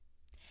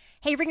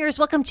Hey, Ringers,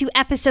 welcome to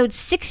episode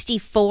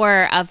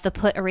 64 of the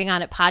Put a Ring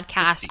on It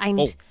podcast. I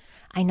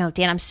know,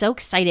 Dan, I'm so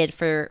excited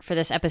for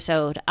this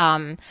episode.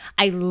 I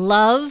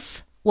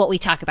love what we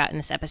talk about in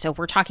this episode.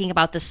 We're talking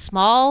about the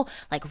small,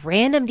 like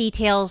random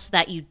details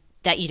that you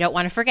don't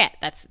want to forget.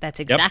 That's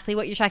exactly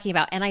what you're talking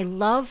about. And I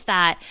love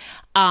that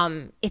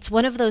it's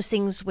one of those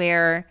things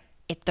where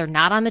if they're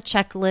not on the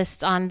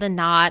checklist on the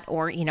Knot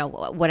or, you know,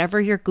 whatever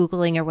you're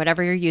Googling or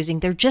whatever you're using,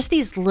 they're just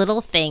these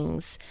little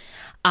things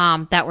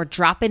that we're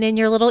dropping in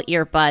your little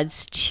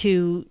earbuds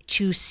to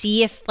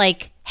see if,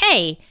 like,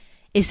 hey,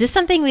 is this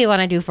something we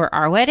want to do for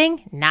our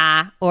wedding?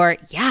 Nah. Or,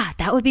 yeah,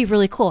 that would be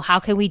really cool. How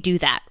can we do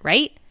that?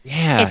 Right?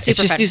 Yeah, it's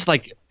just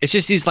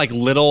these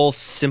little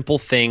simple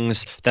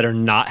things that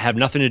have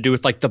nothing to do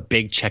with like the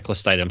big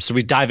checklist items. So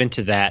we dive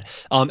into that,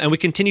 and we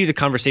continue the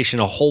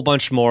conversation a whole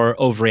bunch more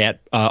over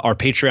at our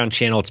Patreon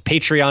channel. It's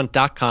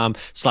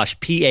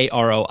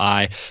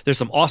patreon.com/PAROI. There's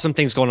some awesome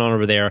things going on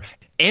over there.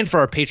 And for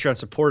our Patreon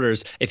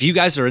supporters, if you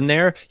guys are in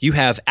there, you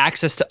have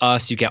access to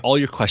us. You get all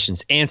your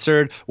questions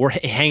answered. We're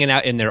hanging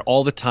out in there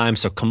all the time.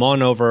 So come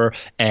on over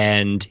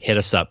and hit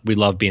us up. We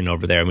love being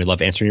over there, and we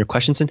love answering your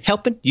questions and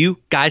helping you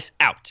guys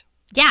out.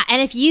 Yeah, and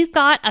if you've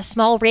got a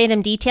small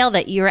random detail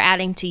that you're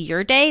adding to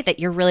your day that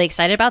you're really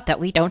excited about that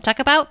we don't talk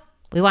about,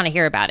 we want to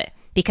hear about it.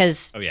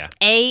 Because,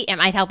 it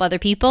might help other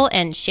people,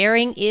 and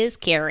sharing is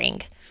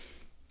caring.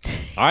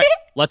 All right,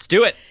 let's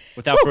do it.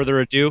 Without further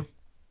ado,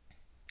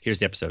 here's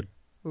the episode.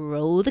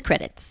 Roll the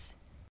credits.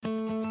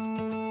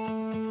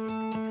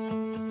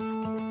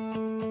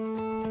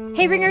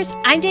 Hey, Ringers,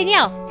 I'm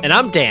Danielle. And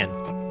I'm Dan.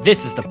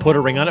 This is the Put a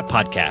Ring on It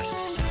podcast.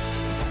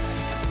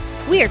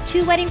 We are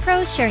two wedding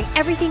pros sharing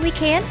everything we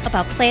can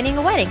about planning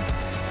a wedding.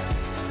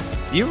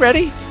 You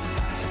ready?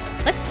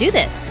 Let's do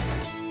this.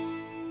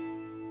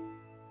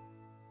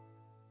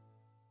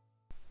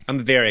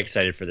 I'm very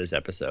excited for this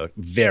episode.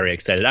 Very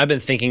excited. I've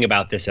been thinking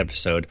about this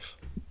episode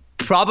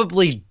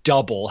probably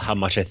double how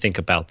much I think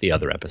about the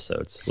other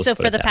episodes. So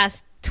for the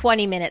past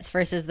 20 minutes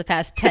versus the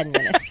past 10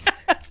 minutes.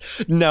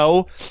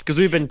 No, because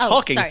we've been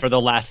talking for the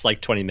last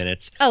 20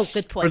 minutes. Oh,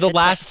 good point. For the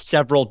last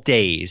several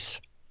days.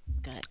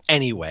 Good.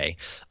 Anyway,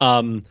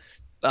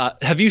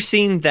 have you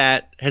seen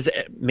that?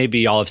 Maybe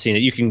y'all have seen it.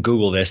 You can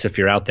Google this if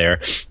you're out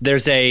there.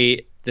 There's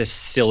this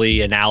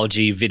silly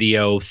analogy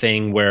video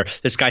thing where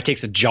this guy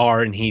takes a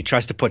jar and he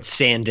tries to put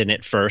sand in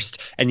it first,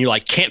 and you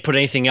can't put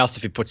anything else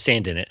if you put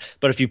sand in it.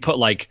 But if you put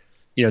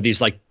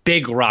these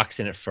big rocks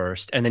in it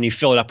first, and then you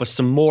fill it up with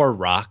some more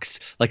rocks,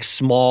 like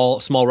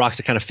small rocks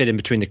that kind of fit in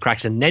between the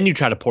cracks, and then you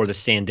try to pour the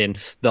sand in,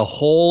 the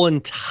whole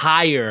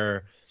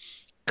entire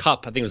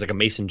cup, I think it was like a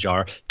mason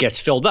jar, gets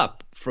filled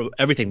up for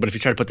everything. But if you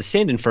try to put the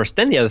sand in first,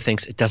 then the other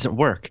things, it doesn't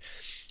work.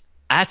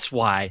 That's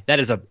why that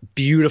is a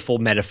beautiful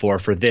metaphor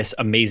for this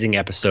amazing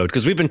episode,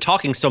 because we've been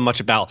talking so much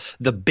about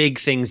the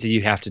big things that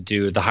you have to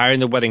do, the hiring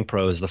the wedding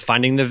pros, the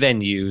finding the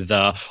venue,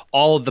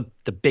 all of the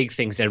big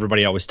things that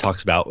everybody always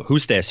talks about.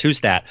 Who's this? Who's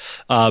that?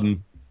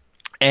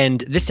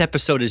 And this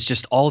episode is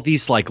just all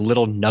these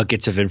little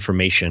nuggets of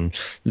information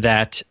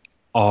that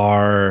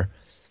are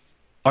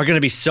going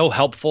to be so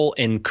helpful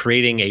in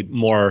creating a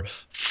more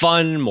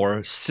fun,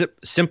 more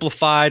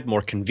simplified,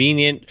 more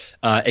convenient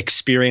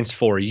experience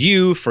for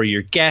you, for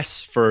your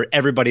guests, for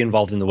everybody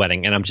involved in the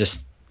wedding. And I'm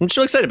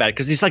so excited about it,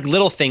 because these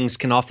little things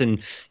can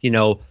often,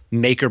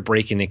 make or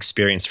break an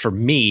experience for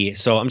me.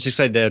 So I'm just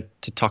excited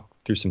to talk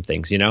through some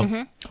things,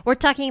 Mm-hmm. We're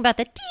talking about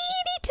the teeny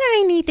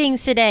tiny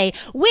things today,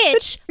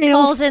 which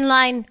falls in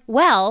line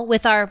well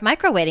with our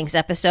micro weddings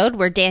episode,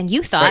 where Dan,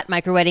 you thought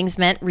micro weddings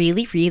meant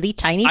really, really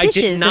tiny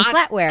dishes and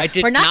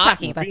flatware. We're not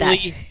talking about that.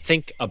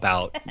 Think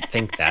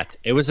that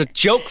it was a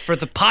joke for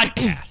the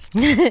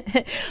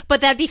podcast.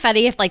 But that'd be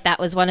funny if that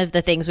was one of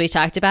the things we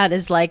talked about,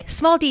 is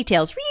small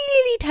details,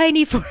 really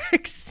tiny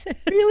forks,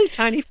 really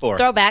tiny forks.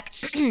 Throwback.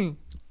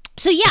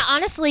 So yeah,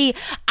 honestly,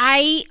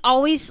 I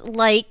always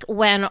like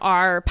when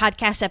our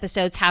podcast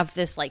episodes have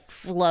this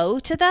flow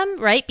to them,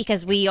 right?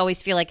 Because we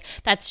always feel like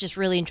that's just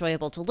really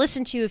enjoyable to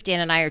listen to if Dan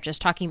and I are just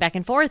talking back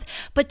and forth.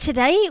 But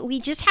today we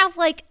just have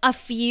a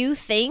few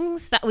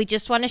things that we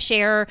just want to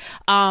share.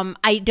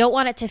 I don't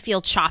want it to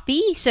feel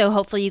choppy, so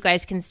hopefully you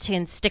guys can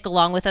stick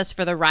along with us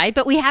for the ride.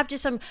 But we have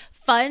just some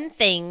fun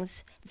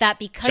things that,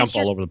 because jump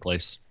all over the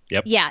place.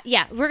 Yep.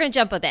 Yeah. We're going to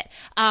jump a bit.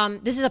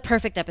 This is a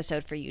perfect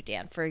episode for you,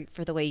 Dan, for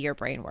the way your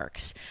brain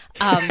works.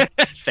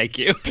 Thank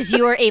you. Because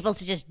you are able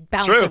to just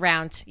bounce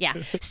around. Yeah.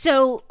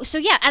 So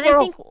yeah. And I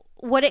think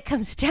what it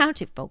comes down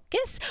to,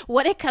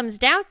 what it comes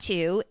down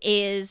to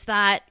is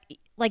that,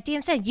 like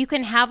Dan said, you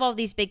can have all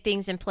these big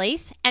things in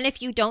place, and if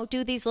you don't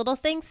do these little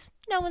things,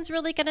 no one's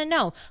really going to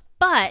know.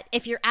 But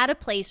if you're at a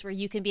place where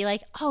you can be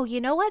like, oh, you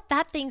know what?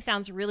 That thing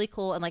sounds really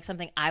cool and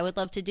something I would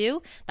love to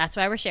do. That's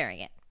why we're sharing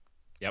it.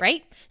 Yep.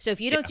 Right? So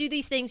if you don't do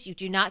these things, you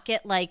do not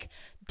get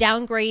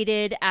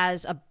downgraded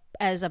as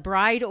a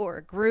bride or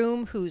a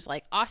groom who's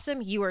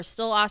awesome. You are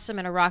still awesome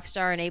and a rock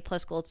star and A+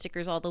 gold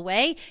stickers all the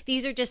way.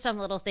 These are just some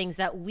little things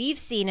that we've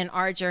seen in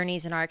our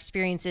journeys and our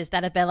experiences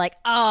that have been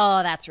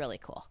oh, that's really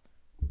cool.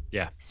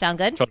 Yeah. Sound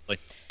good? Totally.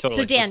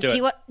 So Dan, do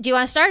you want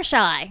to start, or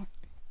shall I?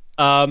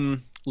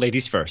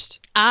 ladies first.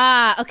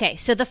 Okay.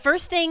 So the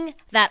first thing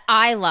that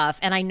I love,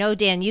 and I know,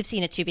 Dan, you've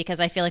seen it too, because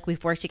I feel like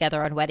we've worked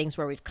together on weddings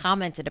where we've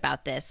commented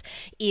about this,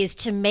 is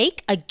to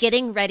make a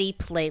getting ready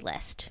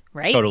playlist,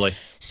 right? Totally.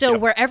 So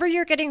wherever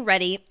you're getting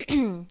ready,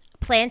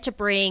 plan to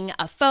bring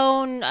a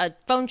phone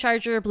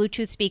charger, a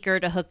Bluetooth speaker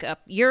to hook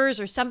up yours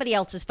or somebody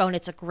else's phone.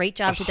 It's a great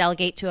job to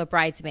delegate to a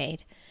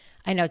bridesmaid.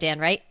 I know, Dan,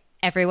 right?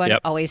 Everyone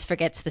always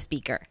forgets the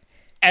speaker.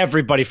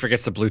 Everybody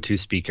forgets the Bluetooth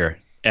speaker.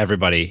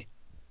 Everybody.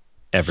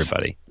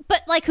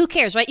 But, like, who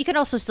cares, right? You can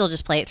also still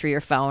just play it through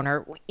your phone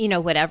or,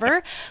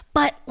 whatever.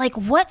 But, like,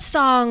 what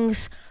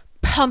songs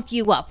pump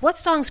you up? What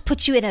songs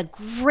put you in a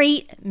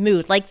great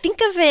mood? Like,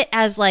 think of it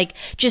as, like,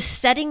 just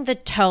setting the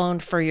tone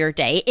for your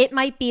day. It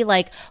might be,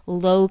 like,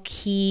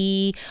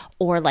 low-key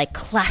or, like,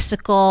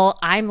 classical.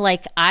 I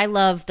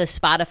love the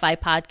Spotify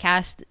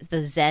podcast,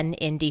 the Zen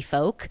Indie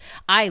Folk.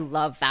 I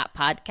love that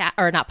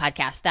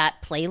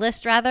that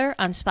playlist, rather,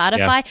 on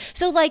Spotify. Yeah.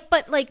 So, like,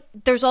 but, like,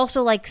 there's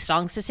also, like,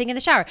 songs to sing in the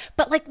shower.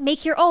 But, like,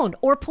 make your own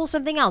or pull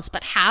something else.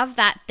 But have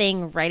that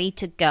thing ready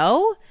to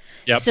go.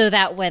 Yep. So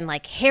that when,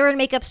 like, hair and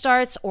makeup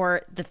starts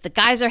or the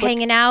guys are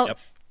hanging out,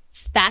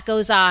 that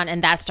goes on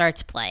and that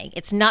starts playing.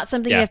 It's not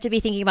something you have to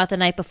be thinking about the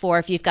night before.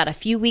 If you've got a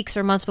few weeks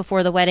or months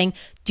before the wedding,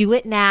 do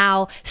it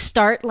now.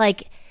 Start,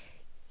 like,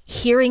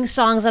 hearing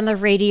songs on the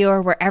radio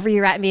or wherever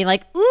you're at and being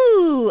like,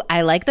 ooh,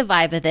 I like the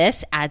vibe of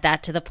this. Add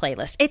that to the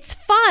playlist. It's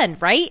fun,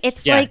 right?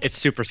 It's it's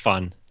super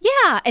fun.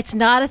 Yeah, it's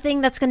not a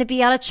thing that's going to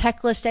be on a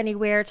checklist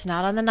anywhere. It's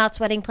not on the Knott's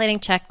wedding planning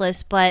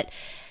checklist, but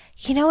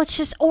it's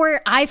just,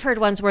 or I've heard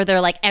ones where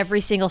they're like every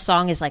single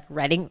song is like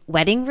wedding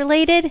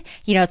related.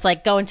 It's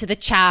like going to the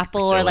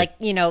chapel or like,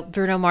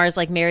 Bruno Mars,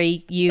 like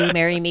Marry You,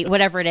 Marry Me,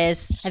 whatever it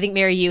is. I think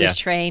Marry You is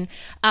Train.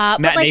 Matt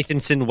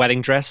Nathanson,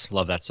 Wedding Dress.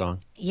 Love that song.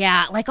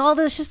 Yeah. Like all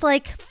those just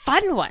like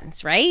fun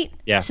ones, right?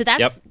 Yeah. So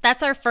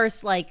that's our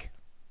first like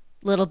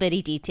little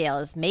bitty detail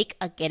is make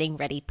a getting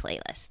ready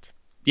playlist.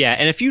 Yeah.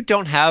 And if you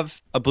don't have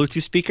a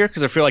Bluetooth speaker,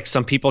 because I feel like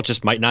some people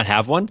just might not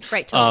have one.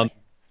 Right. Totally.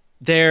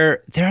 There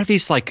are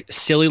these like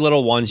silly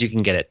little ones you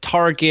can get at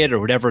Target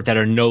or whatever that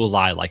are no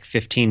lie, like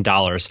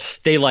 $15.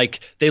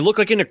 They look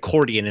like an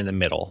accordion in the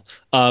middle.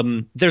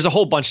 There's a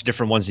whole bunch of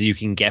different ones that you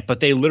can get,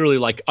 but they literally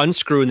like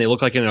unscrew and they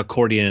look like an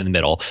accordion in the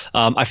middle.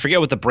 I forget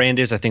what the brand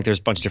is. I think there's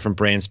a bunch of different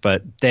brands,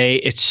 but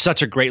it's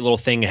such a great little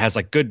thing. It has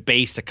like good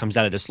bass that comes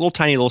out of this little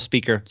tiny little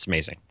speaker. It's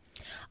amazing.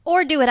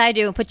 Or do what I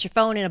do and put your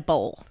phone in a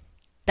bowl.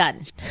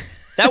 Done.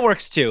 That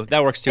works too.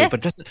 Yeah.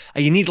 But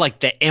you need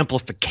like the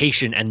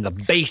amplification and the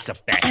bass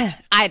effect.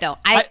 I don't.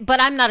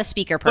 But I'm not a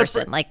speaker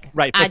person. But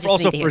I just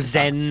also need to hear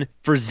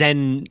for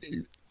Zen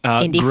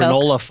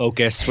granola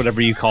focus,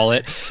 whatever you call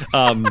it.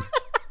 Don't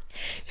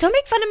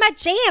make fun of my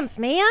jams,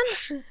 man.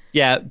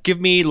 Yeah, give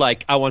me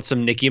like I want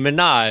some Nicki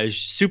Minaj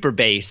super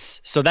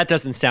bass. So that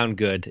doesn't sound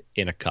good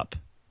in a cup.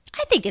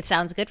 I think it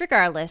sounds good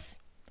regardless.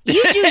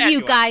 You do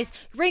you guys.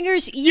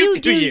 Ringers, you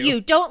do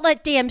you. Don't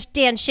let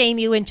Dan shame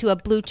you into a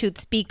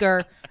Bluetooth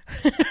speaker.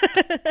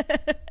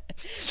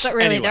 But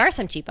really, there are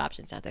some cheap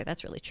options out there.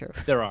 That's really true.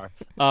 There are.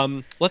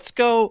 Let's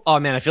go. Oh,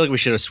 man, I feel like we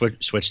should have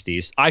switched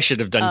these. I should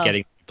have done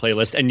getting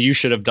playlist, and you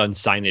should have done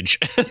signage.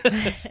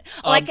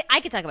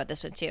 I could talk about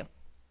this one, too.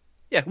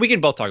 Yeah, we can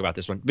both talk about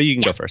this one. But you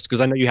can go first, because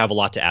I know you have a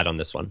lot to add on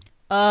this one.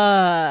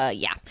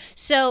 Yeah.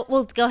 So,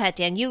 well, go ahead,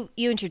 Dan. You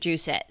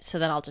introduce it, so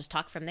then I'll just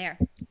talk from there.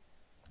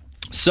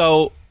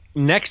 So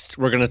next,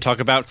 we're going to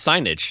talk about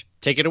signage.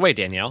 Take it away,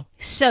 Danielle.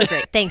 So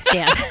great. Thanks,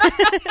 Dan.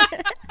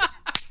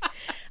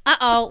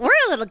 Uh-oh. We're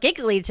a little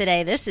giggly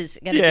today. This is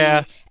going to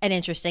be an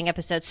interesting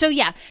episode. So,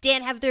 yeah.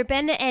 Dan, have there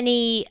been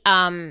any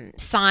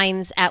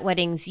signs at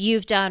weddings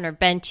you've done or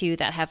been to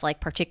that have, like,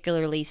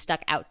 particularly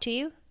stuck out to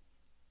you?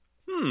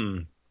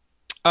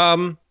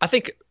 I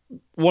think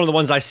one of the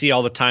ones I see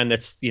all the time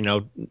that's,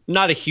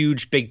 not a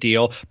huge big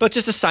deal, but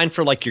just a sign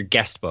for like your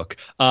guest book.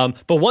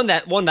 But one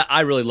that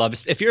I really love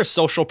is if you're a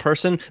social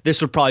person,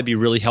 this would probably be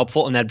really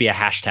helpful, and that'd be a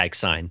hashtag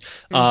sign.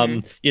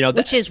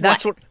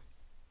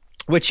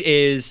 Which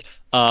is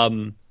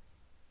a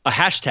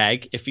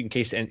hashtag, in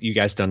case you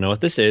guys don't know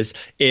what this is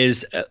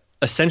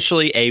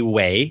essentially a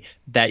way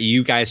that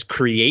you guys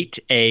create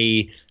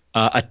a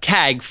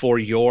tag for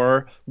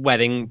your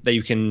wedding that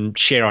you can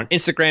share on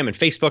Instagram and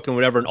Facebook and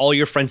whatever, and all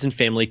your friends and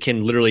family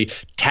can literally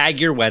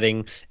tag your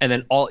wedding, and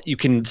then you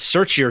can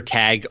search your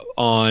tag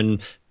on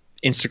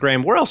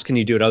Instagram. Where else can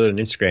you do it other than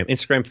Instagram?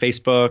 Instagram,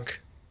 Facebook. Is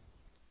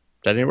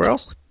that anywhere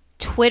else?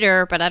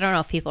 Twitter, but I don't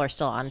know if people are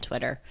still on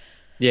Twitter.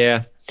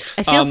 Yeah.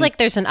 It feels like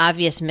there's an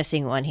obvious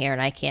missing one here,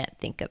 and I can't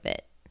think of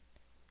it.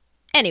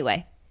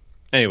 Anyway,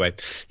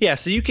 yeah,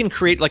 so you can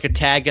create like a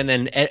tag, and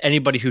then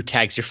anybody who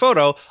tags your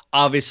photo,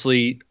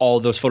 obviously all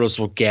those photos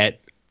will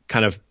get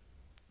kind of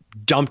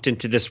dumped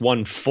into this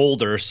one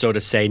folder, so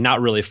to say.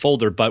 Not really a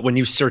folder, but when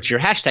you search your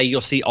hashtag,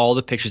 you'll see all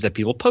the pictures that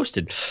people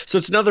posted. So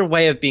it's another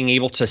way of being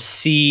able to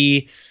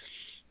see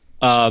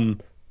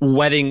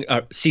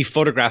see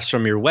photographs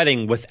from your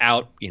wedding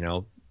without,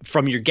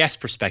 from your guest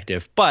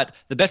perspective. But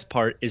the best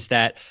part is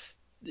that,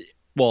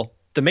 well,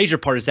 the major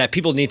part is that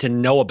people need to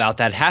know about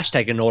that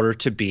hashtag in order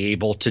to be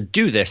able to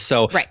do this.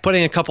 So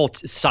putting a couple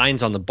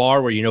signs on the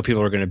bar where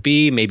people are going to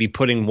be, maybe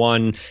putting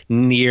one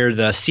near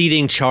the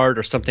seating chart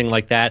or something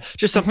like that.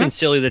 Just something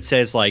silly that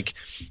says like,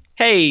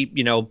 hey,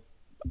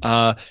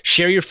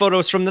 share your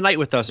photos from the night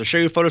with us or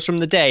share your photos from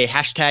the day,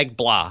 hashtag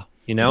blah,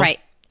 Right.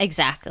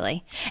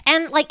 Exactly.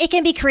 And like, it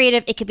can be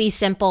creative. It could be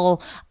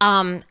simple.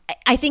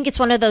 I think it's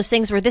one of those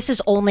things where this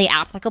is only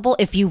applicable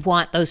if you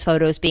want those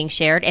photos being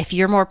shared. If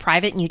you're more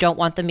private and you don't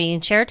want them being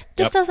shared,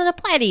 this doesn't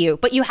apply to you,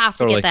 but you have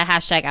to get that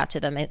hashtag out to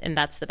them. And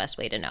that's the best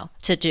way to know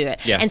to do it.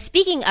 Yeah. And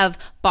speaking of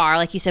bar,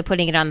 like you said,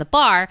 putting it on the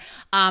bar,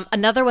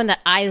 another one that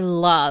I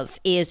love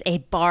is a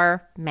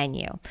bar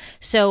menu.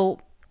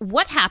 So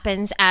what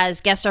happens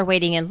as guests are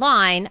waiting in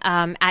line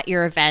at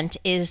your event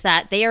is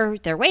that they're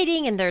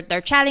waiting and they're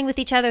chatting with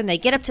each other, and they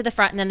get up to the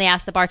front and then they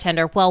ask the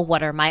bartender, well,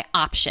 what are my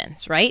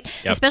options, right?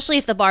 Yep. Especially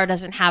if the bar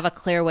doesn't have a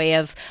clear way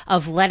of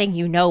letting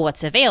you know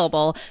what's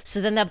available.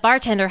 So then the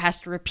bartender has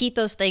to repeat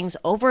those things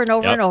over and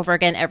over and over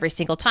again every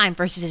single time,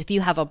 versus if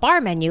you have a bar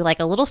menu, like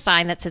a little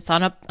sign that sits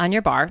on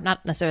your bar,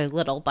 not necessarily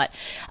little, but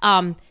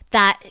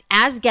that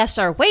as guests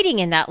are waiting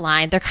in that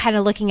line, they're kind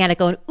of looking at it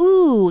going,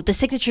 ooh, the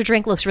signature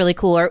drink looks really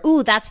cool, or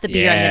ooh, that's the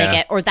beer I'm going to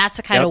get, or that's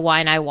the kind of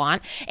wine I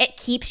want. It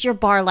keeps your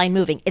bar line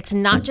moving. It's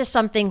not just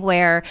something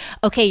where,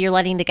 okay, you're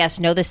letting the guests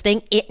know this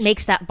thing. It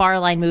makes that bar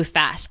line move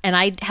fast. And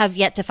I have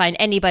yet to find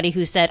anybody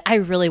who said, I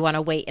really want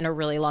to wait in a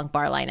really long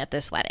bar line at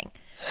this wedding.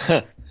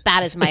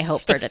 That is my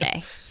hope for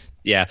today.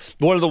 Yeah.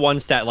 One of the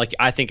ones that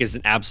I think is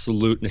an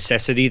absolute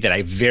necessity that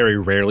I very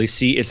rarely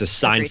see is a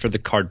sign for the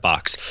card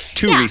box.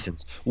 Two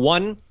reasons.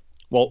 One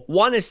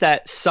is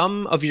that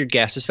some of your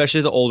guests,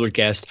 especially the older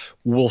guests,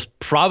 will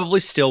probably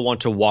still want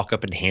to walk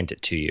up and hand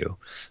it to you.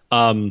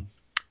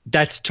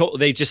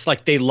 They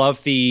just they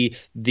love the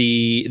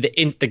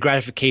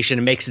gratification.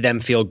 It makes them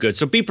feel good.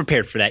 So be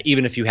prepared for that,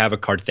 even if you have a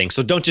card thing.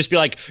 So don't just be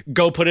like,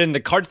 go put it in the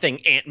card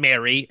thing, Aunt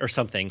Mary, or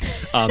something.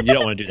 You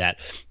don't want to do that.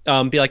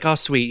 Be like, oh,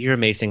 sweet, you're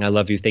amazing. I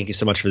love you. Thank you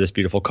so much for this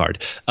beautiful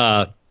card.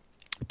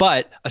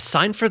 But a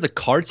sign for the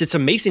cards, it's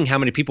amazing how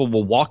many people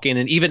will walk in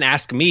and even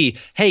ask me,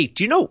 hey,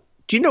 do you know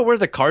where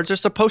the cards are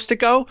supposed to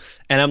go?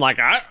 And I'm like,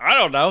 I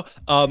don't know.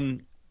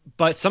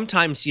 But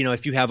sometimes,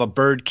 if you have a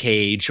bird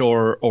cage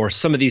or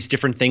some of these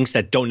different things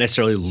that don't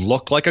necessarily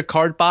look like a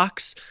card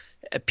box,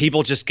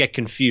 people just get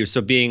confused.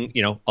 So being,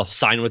 a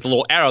sign with a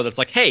little arrow that's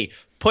like, hey,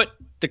 put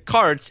the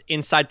cards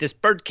inside this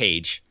bird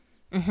cage.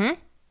 Mm-hmm.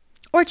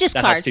 Or just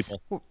that cards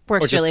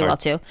works really well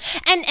too.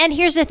 And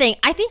here's the thing.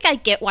 I think I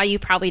get why you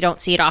probably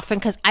don't see it often,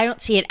 because I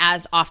don't see it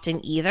as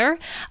often either.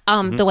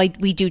 The way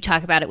we do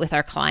talk about it with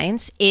our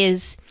clients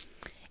is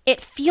it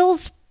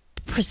feels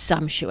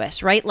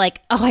presumptuous, right?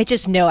 Like, oh, I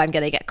just know I'm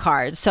going to get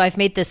cards, so I've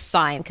made this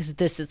sign because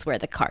this is where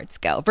the cards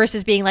go,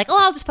 versus being like, oh,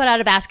 I'll just put out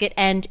a basket,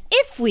 and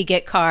if we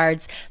get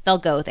cards, they'll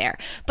go there.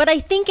 But I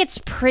think it's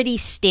pretty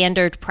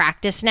standard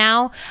practice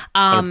now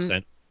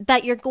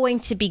that you're going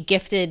to be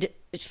gifted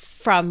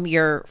from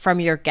your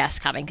guests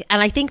coming.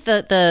 And I think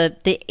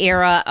the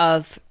era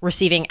of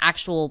receiving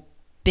actual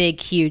big,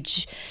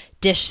 huge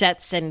dish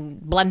sets and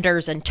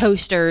blenders and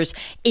toasters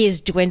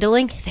is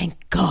dwindling.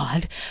 Thank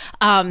God.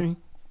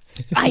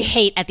 I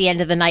hate at the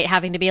end of the night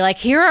having to be like,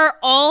 here are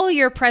all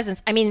your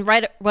presents. I mean,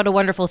 right, what a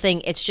wonderful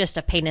thing. It's just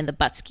a pain in the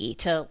butt ski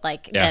to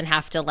then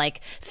have to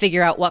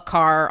figure out what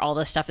car all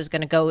this stuff is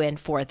going to go in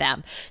for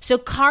them. So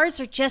cards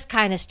are just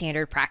kind of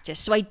standard practice.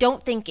 So I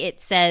don't think it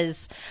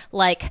says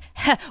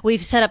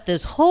we've set up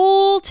this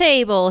whole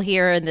table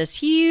here in this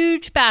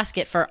huge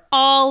basket for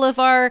all of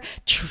our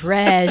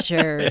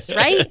treasures,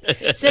 right?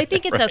 So I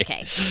think it's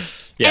okay.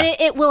 Yeah,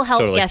 and it will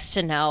help guests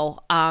to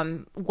know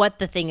what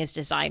the thing is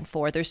designed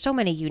for. There's so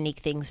many unique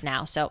things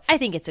now, so I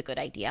think it's a good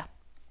idea.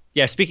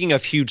 Yeah, speaking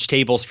of huge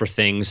tables for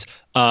things,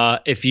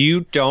 if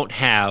you don't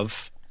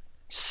have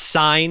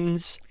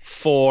signs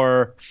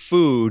for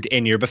food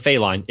in your buffet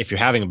line, if you're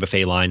having a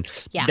buffet line,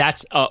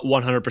 that's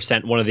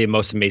 100% one of the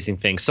most amazing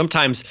things.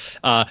 Sometimes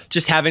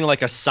just having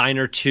a sign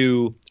or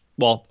two.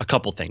 Well, a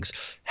couple things.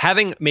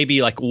 Having maybe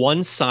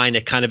one sign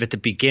at kind of at the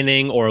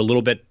beginning or a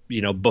little bit,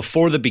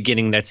 before the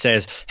beginning that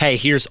says, hey,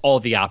 here's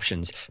all the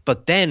options.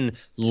 But then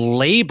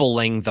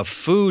labeling the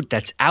food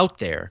that's out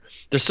there.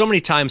 There's so many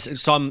times.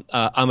 So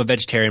I'm a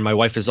vegetarian. My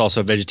wife is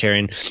also a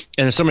vegetarian.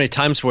 And there's so many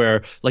times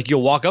where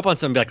you'll walk up on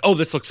something and be like, oh,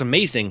 this looks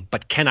amazing,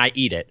 but can I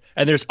eat it?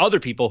 And there's other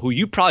people who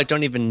you probably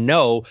don't even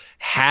know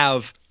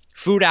have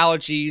food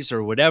allergies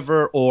or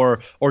whatever,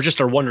 or just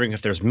are wondering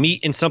if there's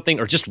meat in something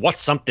or just what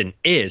something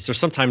is. There's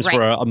sometimes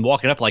where I'm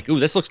walking up ooh,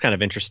 this looks kind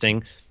of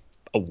interesting.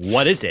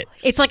 What is it?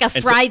 It's like a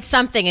fried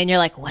something and you're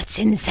like, what's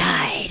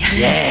inside?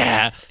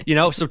 Yeah.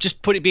 So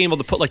just being able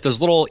to put those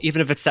little,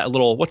 even if it's that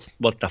little,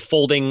 the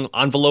folding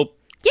envelope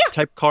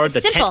type card,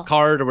 the tent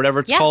card or whatever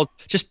it's called,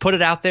 just put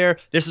it out there.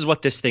 This is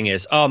what this thing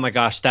is. Oh my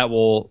gosh,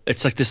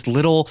 it's this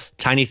little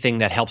tiny thing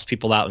that helps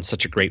people out in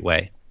such a great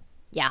way.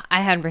 Yeah,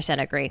 I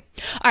 100% agree.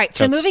 All right,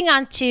 so moving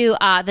on to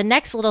the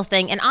next little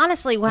thing. And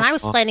honestly, when I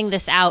was planning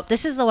this out,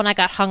 this is the one I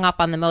got hung up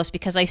on the most,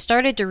 because I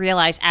started to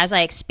realize as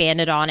I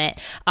expanded on it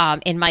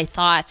in my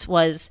thoughts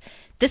was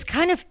this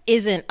kind of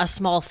isn't a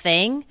small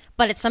thing,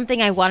 but it's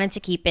something I wanted to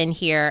keep in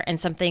here and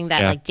something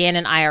that like Dan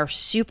and I are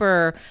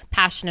super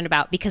passionate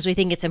about because we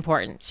think it's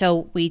important.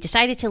 So we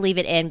decided to leave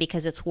it in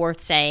because it's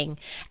worth saying.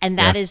 And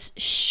that is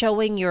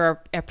showing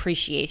your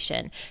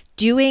appreciation,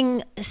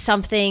 doing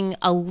something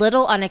a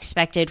little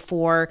unexpected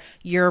for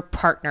your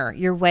partner,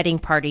 your wedding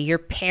party, your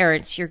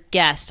parents, your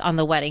guests on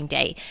the wedding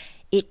day.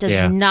 It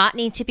does not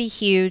need to be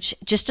huge,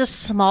 just a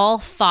small,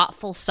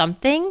 thoughtful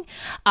something.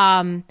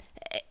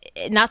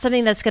 Not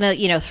something that's going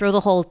to, throw the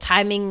whole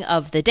timing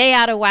of the day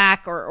out of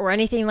whack or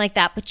anything like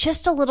that, but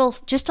just a little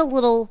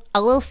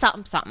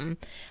something,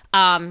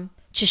 to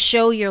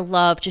show your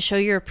love, to show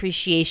your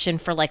appreciation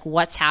for like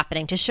what's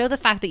happening, to show the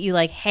fact that you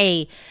like,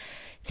 hey,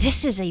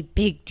 this is a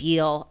big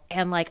deal.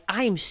 And like,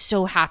 I am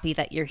so happy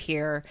that you're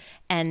here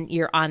and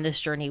you're on this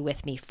journey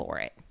with me for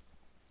it.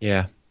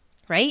 Yeah.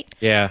 Right?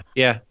 Yeah.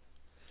 Yeah.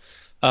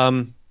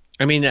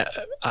 I mean,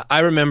 I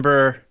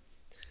remember,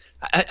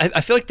 I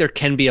feel like there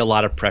can be a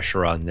lot of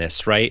pressure on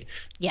this, right?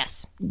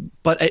 Yes.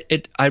 But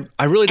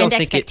I really don't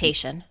think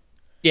expectation.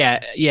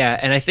 Yeah.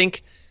 And I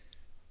think,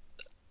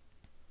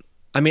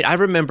 I mean, I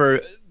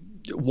remember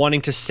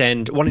wanting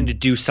to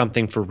do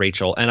something for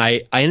Rachel, and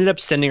I ended up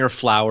sending her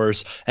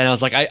flowers, and I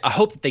was like, I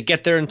hope that they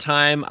get there in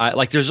time.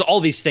 There's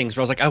all these things,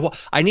 but I was like,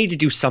 I need to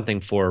do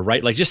something for her,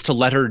 right? Like just to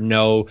let her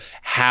know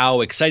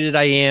how excited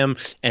I am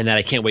and that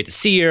I can't wait to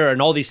see her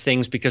and all these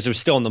things, because it was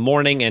still in the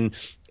morning, and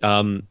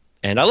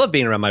I love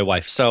being around my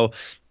wife. So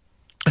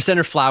I sent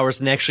her flowers,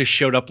 and they actually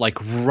showed up like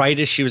right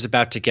as she was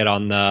about to get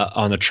on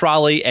the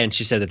trolley, and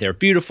she said that they were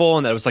beautiful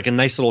and that it was like a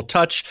nice little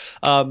touch.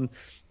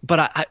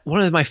 But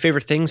one of my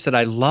favorite things that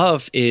I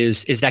love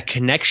is that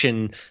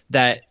connection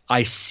that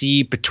I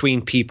see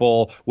between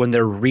people when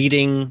they're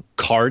reading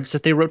cards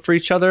that they wrote for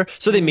each other.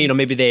 So they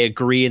maybe they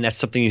agree, and that's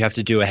something you have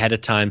to do ahead of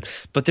time.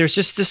 But there's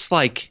just this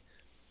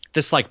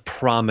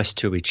promise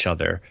to each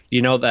other,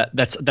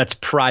 that's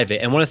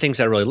private. And one of the things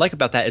I really like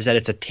about that is that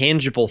it's a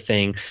tangible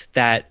thing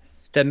that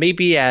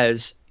maybe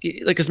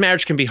because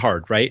marriage can be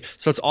hard, right?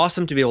 So it's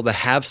awesome to be able to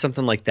have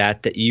something like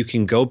that you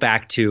can go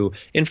back to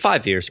in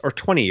 5 years or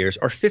 20 years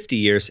or 50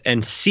 years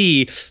and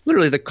see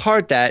literally the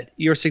card that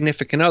your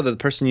significant other, the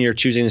person you're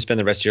choosing to spend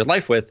the rest of your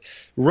life with,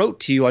 wrote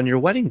to you on your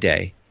wedding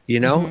day,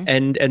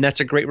 and that's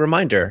a great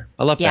reminder.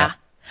 I love that.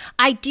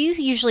 I do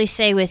usually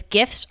say with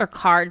gifts or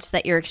cards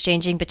that you're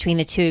exchanging between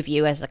the two of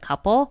you as a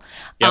couple,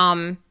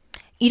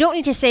 you don't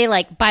need to say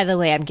like, by the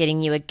way, I'm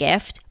getting you a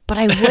gift. But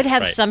I would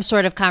have some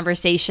sort of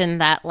conversation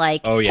that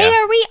like, hey,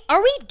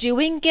 are we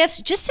doing gifts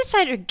just to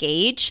try to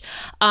gauge?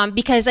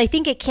 Because I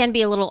think it can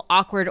be a little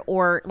awkward,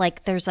 or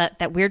like there's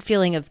that weird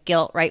feeling of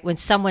guilt, right? When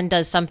someone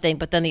does something,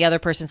 but then the other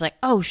person's like,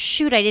 oh,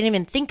 shoot, I didn't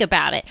even think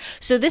about it.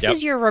 So this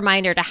is your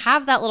reminder to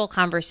have that little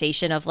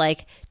conversation of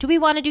like, do we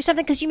want to do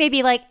something? Because you may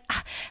be like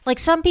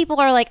some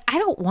people are like, I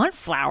don't want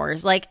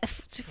flowers. Like,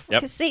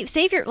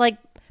 save your, like,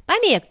 buy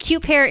me a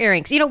cute pair of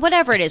earrings,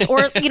 whatever it is.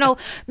 Or,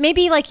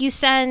 maybe like you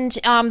send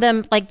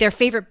them like their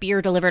favorite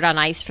beer delivered on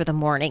ice for the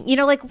morning,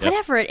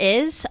 whatever it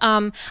is.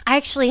 I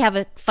actually have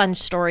a fun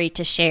story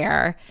to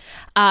share.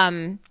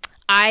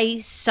 I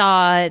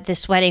saw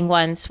this wedding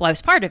once while I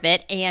was part of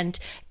it, and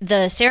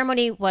the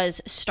ceremony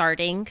was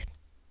starting.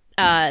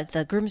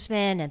 The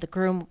groomsmen and the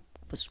groom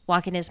was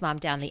walking his mom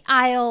down the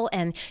aisle,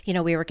 and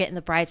we were getting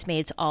the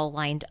bridesmaids all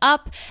lined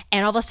up,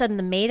 and all of a sudden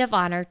the maid of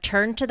honor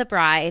turned to the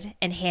bride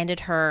and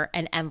handed her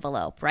an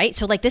envelope, right?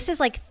 So like this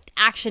is like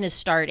action is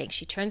starting.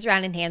 She turns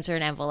around and hands her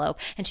an envelope,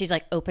 and she's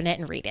like, open it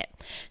and read it.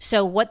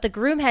 So what the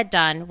groom had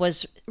done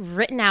was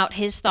written out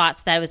his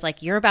thoughts that was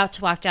like, you're about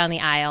to walk down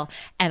the aisle,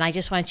 and I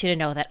just want you to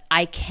know that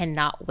I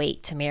cannot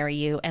wait to marry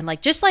you. And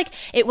like just like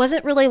it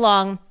wasn't really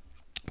long,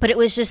 but it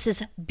was just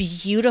this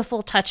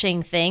beautiful,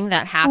 touching thing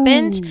that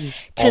happened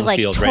to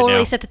like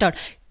totally set the tone.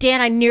 Dan,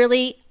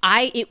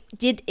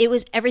 it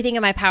was everything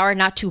in my power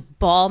not to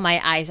bawl my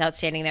eyes out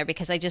standing there,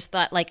 because I just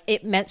thought like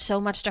it meant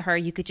so much to her.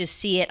 You could just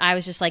see it. I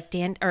was just like,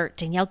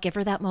 Danielle, give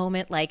her that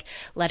moment. Like,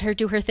 let her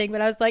do her thing. But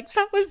I was like,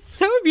 that was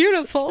so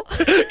beautiful.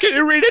 Can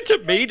you read it to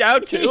me now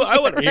too? I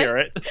want to hear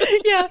it.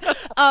 Yeah.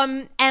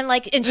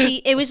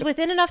 It was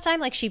within enough time.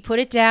 Like she put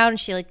it down.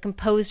 She like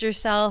composed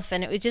herself,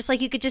 and it was just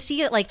like you could just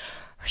see it. Like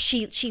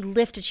she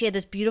lifted. She had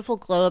this beautiful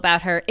glow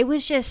about her. It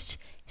was just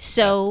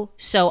so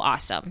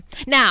awesome.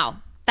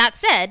 Now, that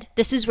said,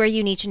 this is where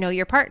you need to know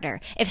your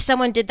partner. If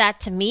someone did that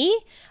to me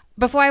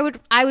before,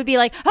 I would be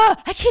like, oh,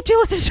 I can't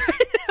deal with this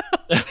right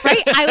now.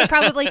 Right? I would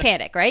probably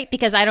panic, right?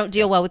 Because I don't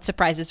deal well with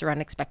surprises or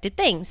unexpected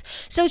things.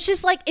 So it's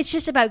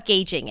just about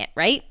gauging it,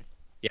 right?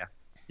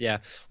 Yeah.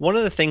 One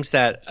of the things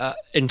that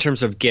in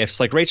terms of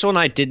gifts, like Rachel and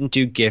I didn't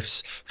do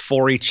gifts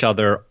for each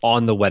other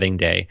on the wedding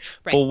day.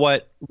 Right. But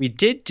what we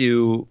did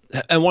do,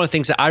 and one of the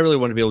things that I really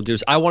wanted to be able to do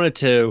is I wanted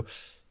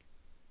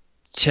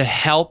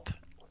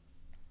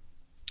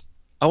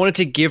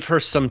to give her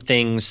some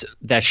things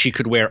that she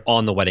could wear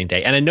on the wedding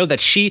day. And I know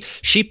that she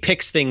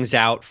picks things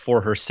out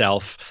for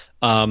herself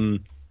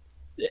and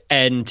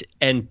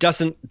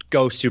doesn't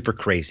go super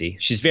crazy.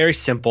 She's very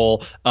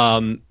simple.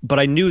 But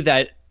I knew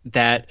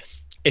that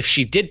if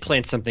she did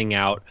plan something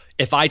out,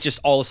 if I just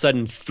all of a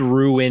sudden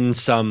threw in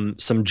some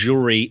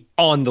jewelry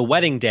on the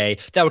wedding day,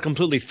 that would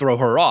completely throw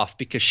her off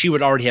because she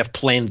would already have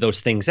planned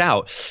those things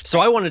out. So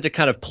I wanted to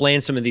kind of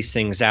plan some of these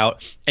things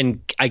out,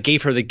 and I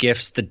gave her the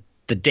gifts the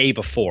day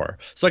before.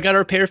 So I got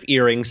her a pair of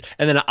earrings,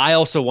 and then I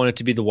also wanted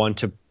to be the one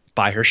to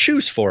buy her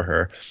shoes for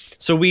her.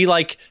 So we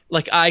like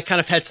I kind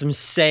of had some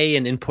say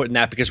and input in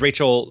that because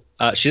Rachel,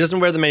 she doesn't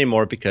wear them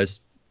anymore because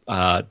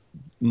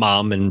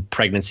mom and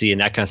pregnancy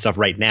and that kind of stuff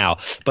right now.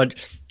 But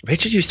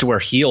Rachel used to wear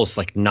heels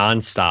like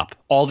nonstop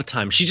all the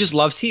time. She just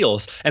loves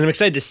heels. And I'm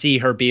excited to see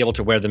her be able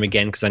to wear them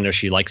again because I know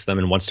she likes them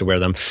and wants to wear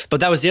them. But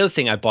that was the other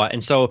thing I bought.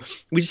 And so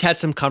we just had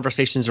some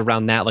conversations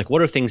around that. Like,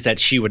 what are things that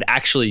she would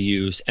actually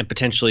use and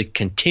potentially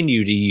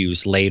continue to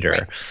use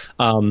later?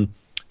 Right.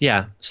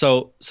 Yeah.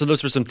 So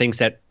those were some things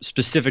that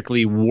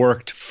specifically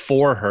worked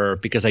for her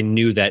because I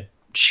knew that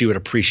she would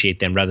appreciate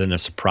them rather than a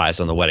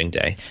surprise on the wedding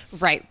day.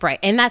 Right.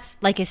 And that's,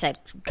 like I said,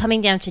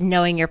 coming down to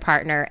knowing your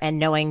partner and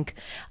knowing,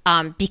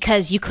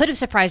 because you could have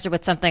surprised her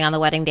with something on the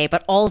wedding day,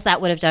 but all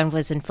that would have done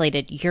was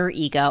inflated your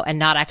ego and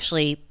not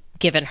actually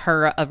given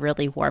her a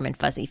really warm and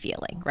fuzzy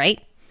feeling.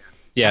 Right.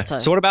 Yeah.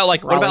 So what about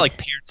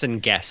parents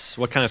and guests?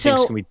 What kind of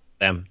things can we do with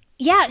them?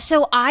 Yeah,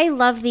 so I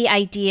love the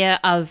idea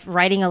of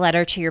writing a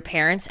letter to your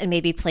parents and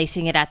maybe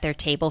placing it at their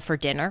table for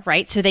dinner,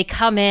 right? So they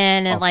come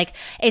in and like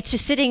it's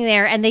just sitting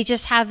there and they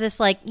just have this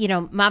like, you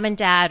know, mom and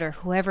dad or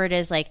whoever it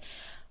is like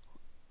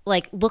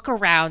look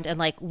around and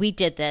like we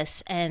did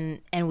this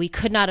and we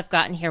could not have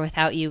gotten here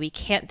without you. We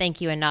can't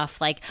thank you enough.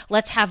 Like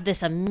let's have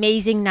this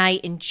amazing night.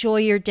 Enjoy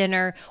your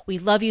dinner. We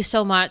love you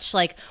so much.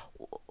 Like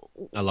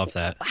I love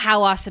that.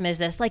 How awesome is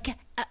this? Like,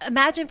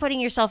 imagine putting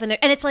yourself in there.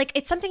 And it's like,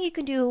 it's something you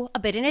can do a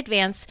bit in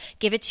advance.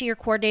 Give it to your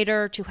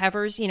coordinator, to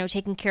whoever's, you know,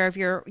 taking care of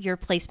your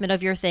placement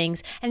of your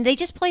things. And they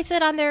just place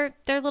it on their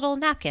little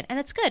napkin. And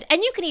it's good.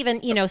 And you can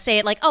even, you know, say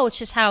it like, oh, it's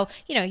just how,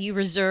 you know, you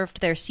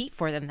reserved their seat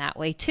for them that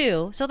way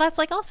too. So that's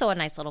like also a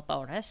nice little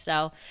bonus.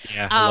 So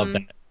yeah, I love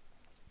that.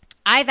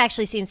 I've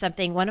actually seen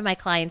something one of my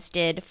clients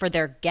did for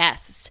their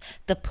guests.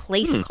 The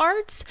place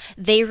cards,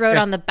 they wrote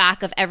on the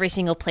back of every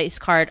single place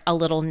card a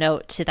little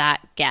note to that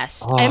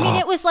guest. I mean,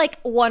 it was like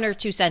 1 or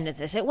 2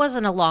 sentences. It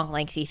wasn't a long,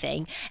 lengthy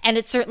thing. And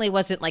it certainly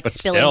wasn't like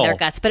spilling their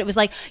guts. But it was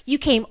like, you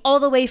came all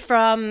the way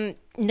from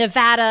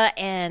Nevada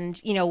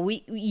and, you know,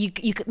 you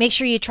make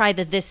sure you try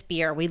this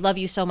beer. We love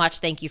you so much.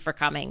 Thank you for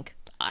coming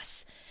to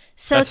us.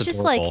 So That's it's just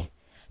adorable. like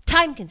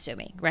time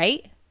consuming,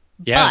 right?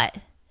 Yeah.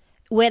 But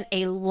went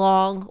a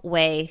long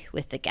way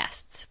with the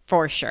guests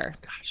for sure.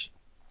 Gosh,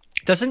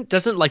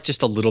 doesn't like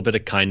just a little bit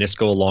of kindness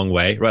go a long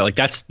way, right? Like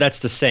that's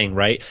the saying,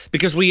 right?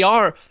 Because we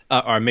are,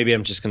 or maybe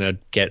I'm just gonna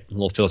get a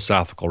little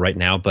philosophical right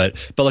now, but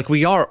like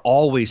we are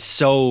always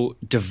so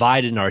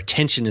divided, and our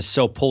attention is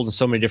so pulled in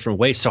so many different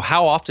ways. So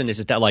how often is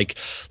it that like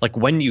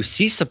when you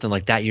see something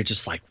like that, you're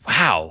just like,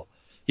 wow.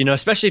 You know,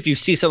 especially if you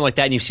see something like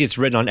that and you see it's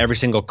written on every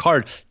single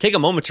card, take a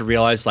moment to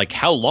realize like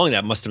how long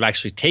that must have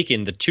actually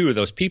taken the two of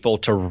those people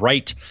to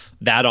write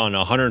that on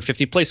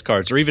 150 place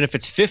cards, or even if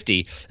it's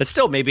 50, it's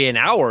still maybe an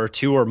hour or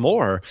two or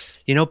more,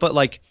 you know, but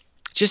like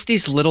just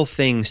these little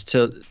things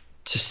to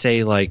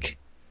say like,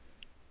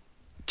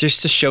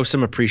 just to show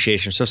some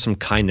appreciation, show some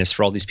kindness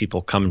for all these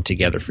people coming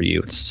together for you.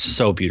 It's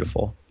so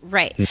beautiful.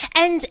 Right.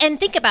 And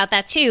think about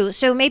that too.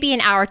 So maybe an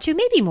hour or two,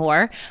 maybe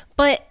more,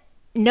 but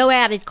no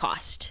added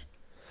cost.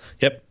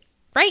 Yep.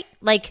 Right?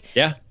 Like,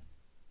 yeah,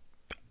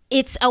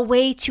 it's a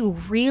way to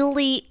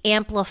really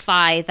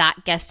amplify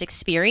that guest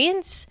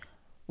experience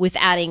with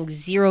adding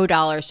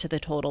 $0 to the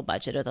total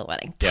budget of the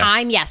wedding. Yeah.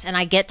 Time, yes. And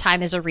I get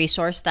time as a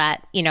resource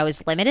that, you know,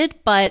 is limited,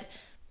 but,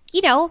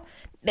 you know,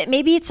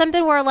 maybe it's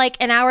something where like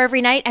an hour every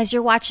night as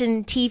you're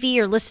watching TV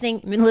or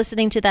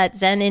listening to that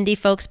Zen Indie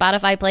Folk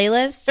Spotify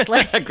playlist,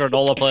 like,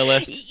 granola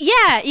playlist.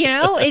 Yeah, you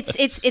know,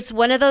 it's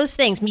one of those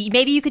things.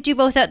 Maybe you could do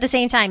both at the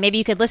same time. Maybe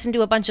you could listen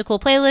to a bunch of cool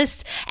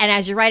playlists, and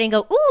as you're writing,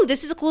 go, "Ooh,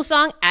 this is a cool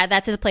song." Add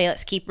that to the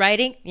playlist. Keep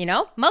writing. You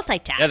know,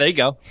 multitask. Yeah, there you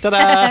go.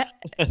 Ta-da!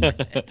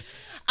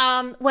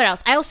 What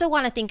else? I also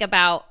want to think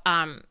about.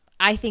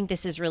 I think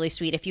this is really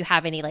sweet. If you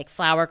have any like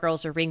flower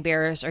girls or ring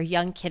bearers or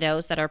young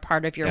kiddos that are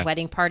part of your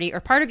wedding party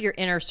or part of your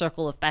inner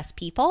circle of best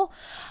people,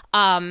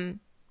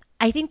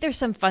 I think there's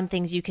some fun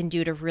things you can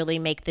do to really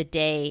make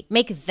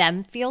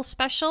them feel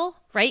special,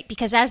 right?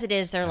 Because as it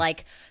is,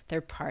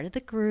 they're part of the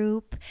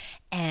group,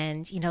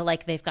 and, you know,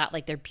 like they've got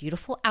like their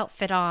beautiful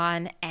outfit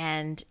on,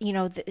 and, you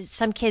know,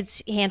 some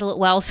kids handle it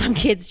well. Some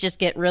kids just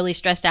get really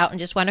stressed out and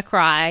just want to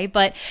cry.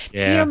 But,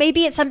 you know,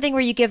 maybe it's something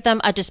where you give them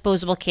a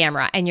disposable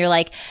camera and you're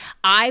like,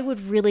 I would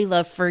really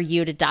love for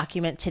you to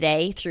document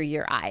today through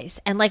your eyes,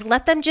 and like,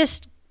 let them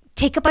just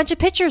take a bunch of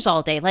pictures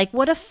all day. Like,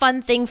 what a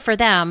fun thing for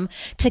them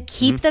to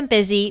keep them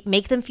busy,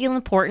 make them feel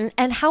important,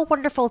 and how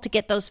wonderful to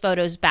get those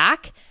photos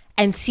back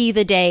and see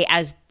the day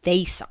as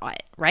they saw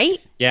it, right?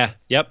 Yeah,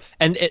 yep.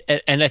 And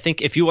I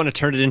think if you want to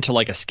turn it into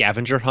like a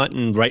scavenger hunt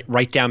and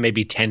write down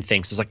maybe 10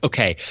 things, it's like,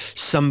 okay,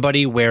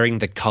 somebody wearing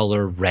the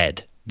color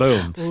red.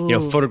 Boom. Ooh. You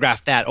know,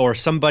 photograph that. Or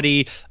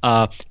somebody,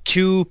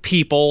 2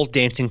 people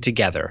dancing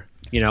together.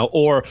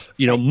 or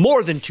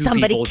more than two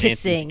somebody people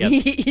kissing.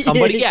 dancing together.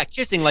 Somebody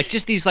kissing, like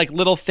just these like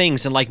little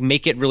things, and like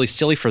make it really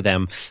silly for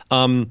them.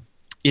 And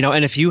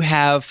if you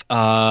have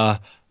coloring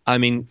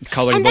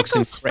and books that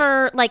goes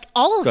for like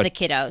all of the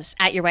kiddos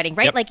at your wedding,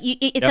 right? Yep. Like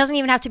it doesn't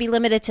even have to be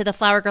limited to the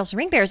Flower Girls and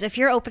Ring Bearers. If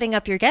you're opening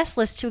up your guest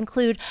list to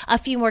include a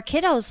few more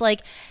kiddos,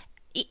 like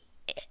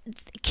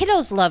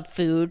kiddos love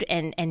food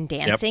and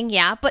dancing,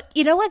 yeah. But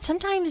you know what?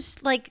 Sometimes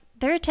like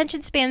their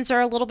attention spans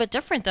are a little bit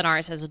different than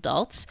ours as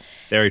adults.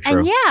 Very true.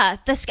 And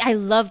I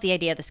love the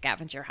idea of the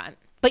scavenger hunt.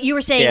 But you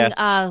were saying,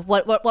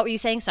 what were you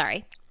saying?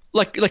 Sorry.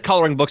 Like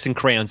coloring books and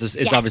crayons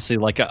is obviously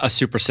like a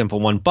super simple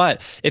one.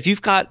 But if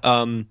you've got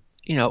a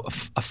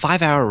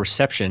 5-hour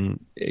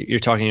reception, you're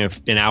talking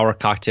an hour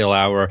cocktail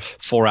hour,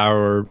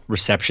 4-hour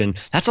reception.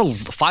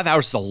 5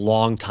 hours is a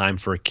long time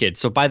for a kid.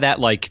 So by that,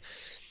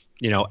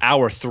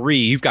 hour 3,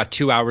 you've got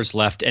 2 hours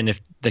left. And if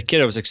the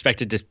kiddo is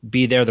expected to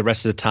be there the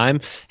rest of the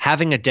time,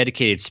 having a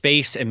dedicated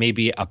space and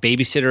maybe a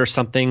babysitter or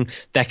something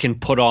that can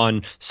put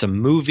on some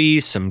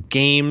movies, some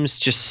games,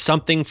 just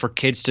something for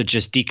kids to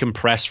just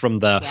decompress from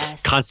the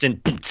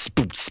constant boots,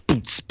 boots,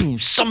 boots,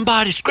 boots,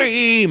 somebody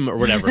scream or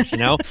whatever,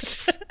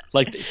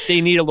 Like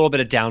they need a little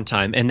bit of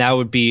downtime, and that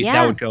would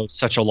go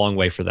such a long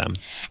way for them.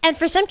 And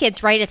for some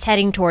kids, right, it's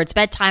heading towards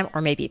bedtime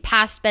or maybe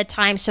past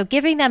bedtime. So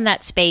giving them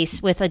that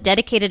space with a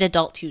dedicated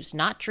adult who's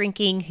not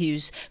drinking,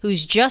 who's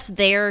just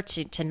there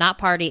to not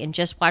party and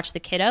just watch the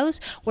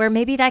kiddos, where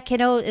maybe that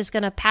kiddo is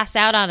going to pass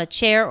out on a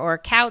chair or a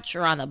couch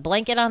or on a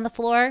blanket on the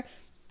floor.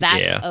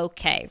 That's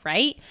okay,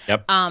 right?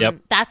 Yep.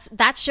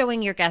 That's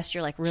showing your guest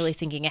you're like really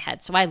thinking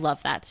ahead. So I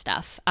love that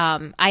stuff.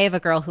 I have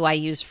a girl who I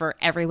use for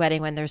every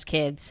wedding when there's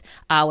kids.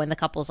 When the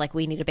couple's like,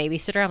 we need a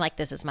babysitter, I'm like,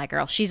 this is my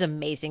girl. She's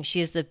amazing.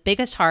 She has the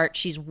biggest heart.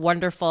 She's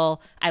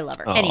wonderful. I love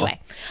her. Anyway,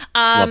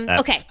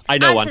 okay. I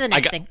know one. To the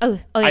next thing.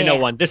 I know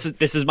one. This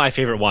is my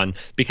favorite one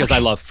because I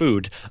love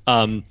food.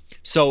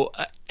 So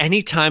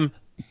anytime.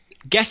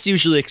 Guests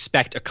usually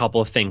expect a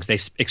couple of things. They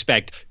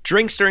expect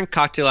drinks during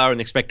cocktail hour and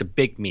they expect a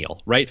big meal,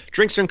 right?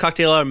 Drinks during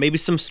cocktail hour, maybe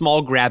some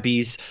small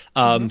grabbies,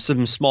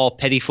 some small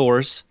petit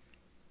fours.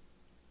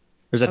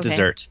 Or is that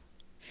dessert?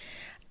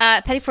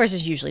 Petit fours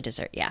is usually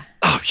dessert, yeah.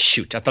 Oh,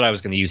 shoot. I thought I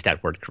was going to use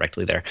that word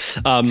correctly there.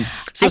 So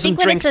I think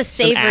when it's a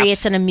savory,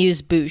 it's an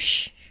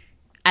amuse-bouche.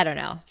 I don't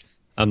know.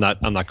 I'm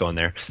not going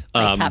there.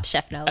 Top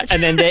chef knowledge.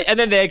 and then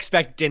they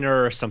expect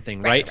dinner or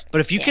something, right?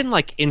 But if you can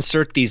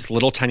insert these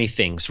little tiny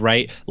things,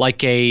 right?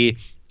 Like a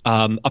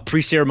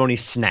pre-ceremony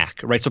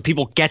snack, right? So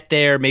people get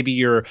there.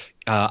 Maybe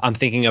I'm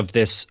thinking of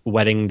this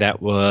wedding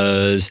that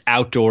was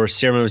outdoors.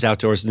 Ceremony was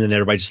outdoors, and then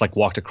everybody just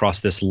walked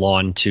across this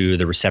lawn to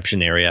the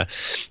reception area.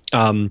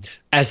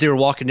 As they were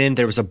walking in,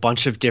 there was a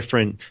bunch of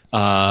different.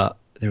 There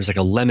was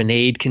a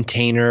lemonade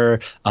container.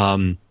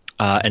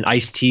 An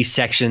iced tea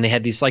section. They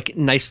had these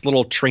nice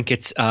little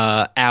trinkets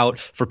out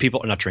for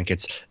people. Not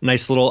trinkets.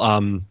 Nice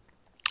little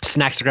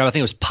snacks to grab. I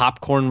think it was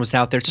popcorn was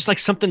out there. Just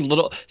something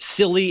little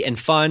silly and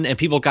fun. And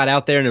people got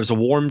out there, and it was a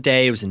warm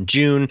day. It was in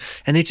June,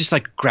 and they just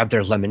grabbed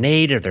their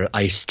lemonade or their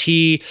iced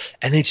tea,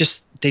 and they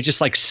just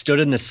stood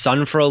in the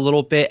sun for a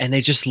little bit, and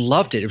they just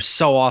loved it. It was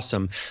so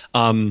awesome.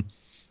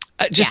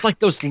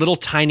 Those little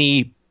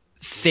tiny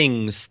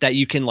things that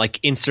you can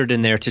insert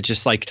in there to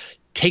just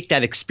take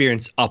that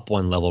experience up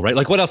one level, right?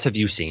 What else have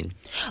you seen?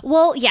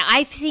 Well, yeah,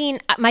 I've seen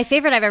my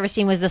favorite I've ever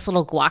seen was this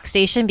little guac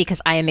station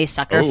because I am a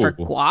sucker for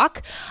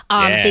guac.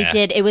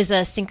 It was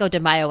a Cinco de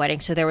Mayo wedding,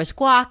 so there was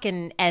guac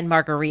and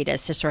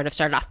margaritas to sort of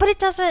start off, but it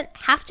doesn't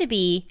have to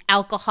be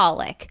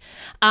alcoholic.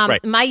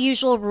 My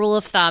usual rule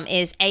of thumb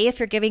is if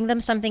you're giving them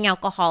something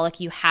alcoholic,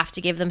 you have to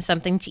give them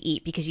something to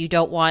eat because you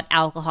don't want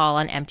alcohol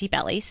on empty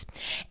bellies.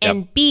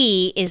 And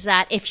B is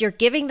that if you're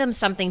giving them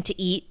something to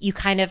eat, you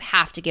kind of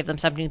have to give them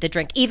something to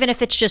drink, even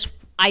if it's just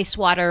ice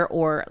water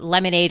or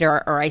lemonade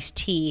or iced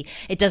tea.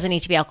 It doesn't need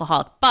to be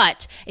alcoholic.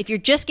 But if you're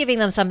just giving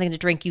them something to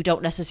drink, you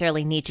don't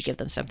necessarily need to give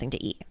them something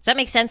to eat. Does that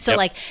make sense? So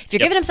if you're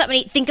giving them something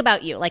to eat, think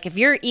about you. If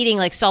you're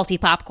eating salty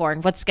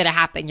popcorn, what's going to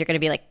happen? You're going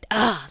to be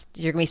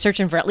you're going to be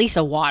searching for at least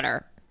a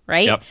water,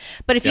 right?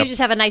 But if you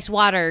just have a nice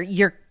water,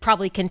 you're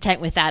probably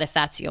content with that if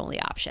that's the only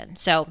option.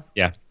 So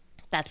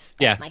that's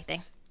my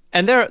thing.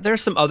 And there are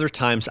some other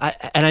times,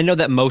 I know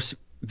that most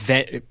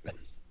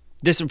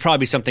this would probably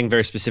be something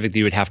very specific that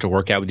you would have to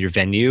work out with your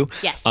venue.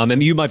 Yes.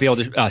 And you might be able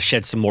to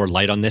shed some more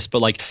light on this,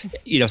 but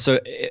so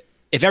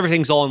if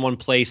everything's all in one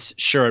place,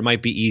 sure, it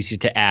might be easy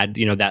to add,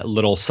 that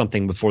little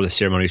something before the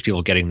ceremony as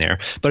people getting there.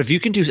 But if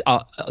you can do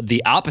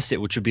the opposite,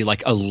 which would be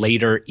a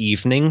later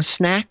evening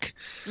snack.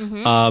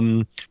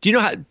 Mm-hmm. Do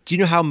you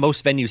know how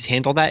most venues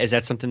handle that? Is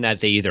that something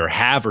that they either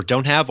have or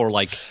don't have, or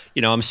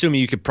I'm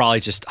assuming you could probably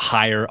just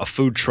hire a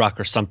food truck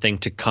or something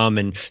to come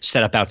and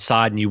set up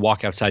outside, and you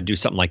walk outside, do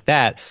something like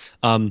that.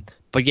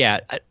 But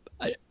yeah.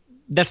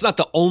 That's not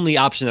the only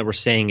option that we're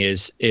saying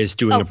is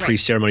doing a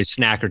pre-ceremony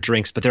snack or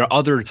drinks, but there are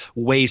other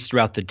ways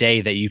throughout the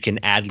day that you can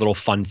add little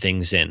fun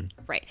things in.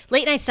 Right.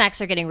 Late night snacks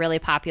are getting really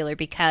popular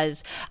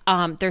because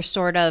they're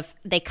sort of,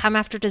 they come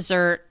after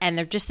dessert and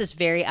they're just this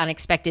very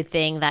unexpected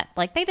thing that,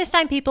 like, by this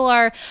time people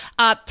are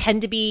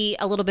tend to be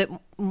a little bit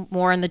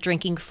more on the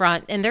drinking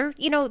front, and they're,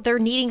 you know, they're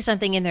needing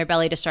something in their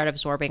belly to start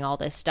absorbing all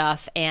this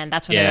stuff, and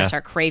that's when they're going to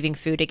start craving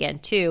food again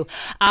too.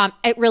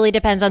 It really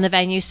depends on the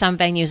venue. Some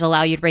venues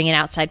allow you to bring in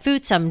outside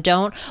food, some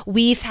don't.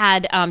 We've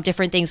had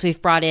different things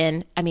we've brought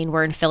in. I mean,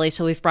 we're in Philly,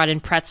 so we've brought in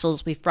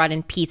pretzels, we've brought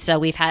in pizza,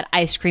 we've had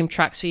ice cream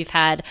trucks, we've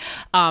had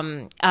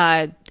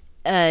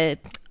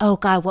oh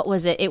God, what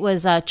was it? It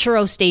was a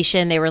churro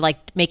station. They were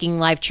like making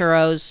live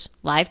churros.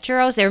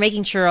 They were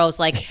making churros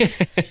like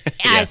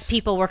as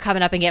people were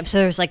coming up and getting. So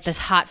there was like this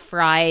hot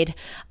fried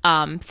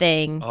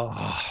thing.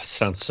 Oh,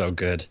 sounds so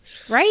good,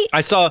 right?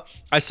 I saw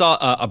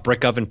a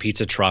brick oven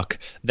pizza truck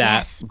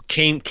that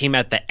came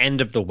at the end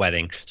of the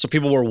wedding. So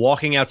people were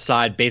walking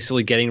outside,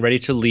 basically getting ready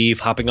to leave,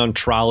 hopping on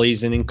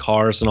trolleys and in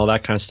cars and all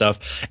that kind of stuff,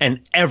 and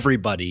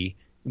everybody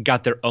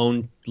got their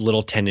own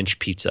little 10-inch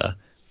pizza.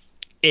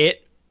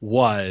 It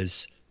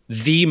was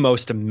the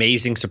most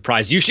amazing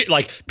surprise. You should,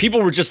 like,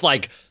 people were just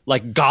like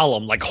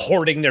Gollum, like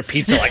hoarding their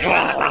pizza, like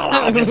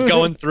just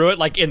going through it,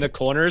 like in the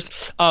corners.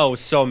 Oh,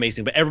 so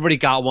amazing. But everybody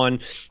got one,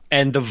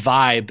 and the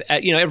vibe,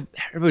 you know,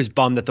 everybody was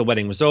bummed that the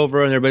wedding was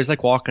over, and everybody's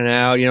like walking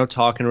out, you know,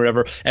 talking or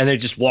whatever. And they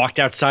just walked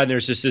outside, and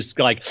there's just this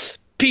like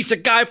pizza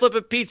guy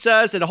flipping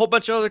pizzas and a whole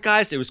bunch of other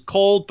guys. It was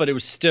cold, but it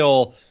was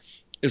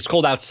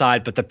cold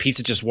outside, but the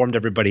pizza just warmed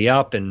everybody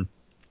up, and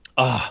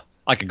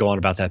I could go on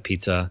about that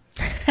pizza.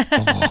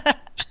 Oh,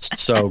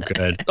 so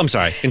good. I'm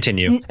sorry.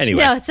 Continue.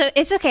 Anyway. No,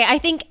 it's okay. I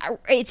think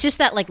it's just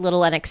that like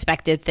little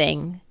unexpected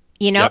thing,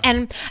 you know?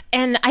 Yep.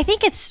 And I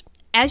think it's,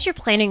 as you're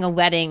planning a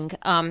wedding,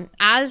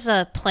 as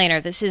a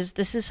planner, this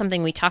is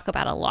something we talk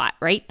about a lot,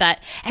 right?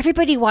 That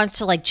everybody wants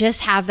to like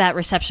just have that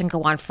reception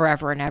go on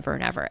forever and ever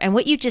and ever. And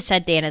what you just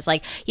said, Dan, is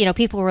like, you know,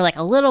 people were like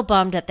a little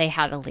bummed that they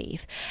had to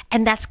leave.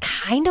 And that's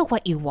kind of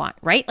what you want,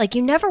 right? Like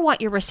you never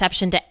want your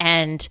reception to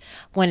end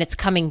when it's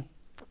coming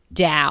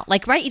down,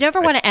 like, right? You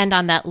never want to end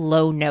on that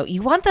low note.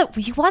 You want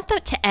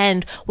that to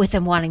end with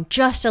them wanting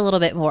just a little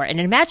bit more, and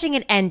imagining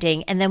it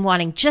ending and then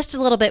wanting just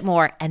a little bit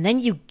more, and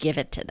then you give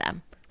it to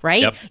them,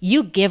 right? Yep.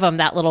 You give them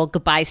that little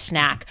goodbye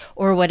snack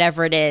or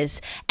whatever it is,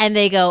 and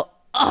they go,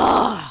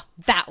 "Oh,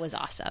 that was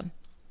awesome."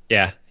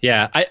 Yeah.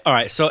 All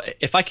right. So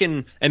if I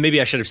can, and maybe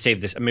I should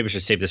save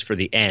this for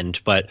the end,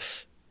 but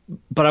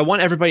I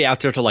want everybody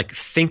out there to like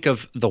think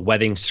of the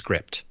wedding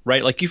script,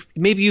 right? Like you've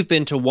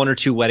been to one or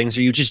two weddings,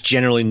 or you just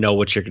generally know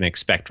what you're going to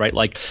expect, right?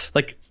 Like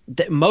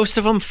most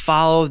of them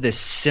follow this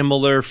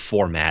similar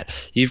format.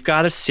 You've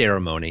got a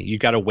ceremony. You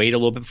got to wait a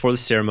little bit before the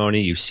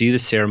ceremony. You see the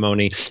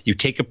ceremony. You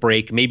take a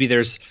break. Maybe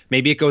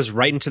it goes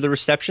right into the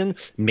reception.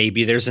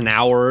 Maybe there's an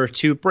hour or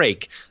two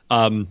break.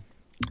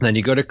 Then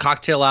you go to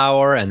cocktail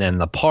hour, and then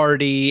the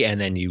party,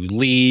 and then you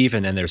leave,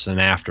 and then there's an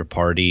after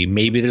party.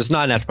 Maybe there's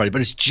not an after party,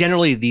 but it's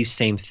generally these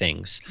same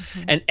things.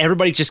 Mm-hmm. And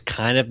everybody just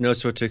kind of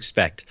knows what to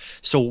expect.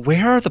 So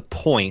where are the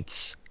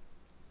points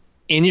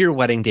in your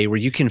wedding day where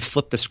you can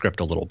flip the script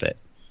a little bit?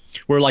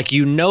 Where, like,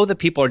 you know that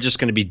people are just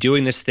going to be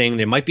doing this thing.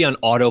 They might be on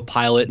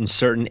autopilot in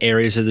certain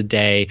areas of the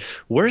day.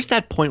 Where's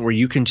that point where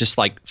you can just,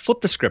 like,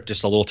 flip the script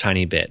just a little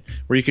tiny bit?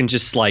 Where you can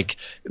just, like,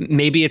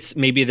 maybe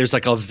there's,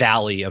 like, a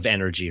valley of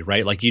energy,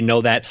 right? Like, you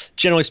know that,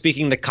 generally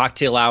speaking, the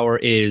cocktail hour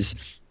is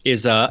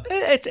it's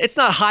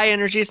not high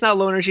energy, it's not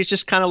low energy, it's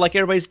just kind of like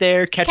everybody's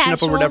there catching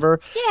Casual. up or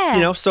whatever. Yeah.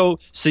 You know, so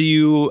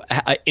you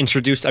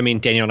introduce, I mean,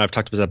 Danielle and I've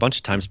talked about that a bunch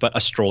of times, but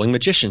a strolling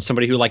magician,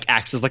 somebody who like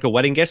acts as like a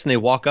wedding guest, and they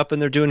walk up and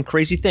they're doing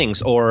crazy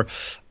things, or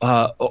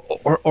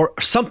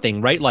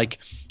something, right? Like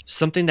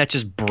something that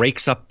just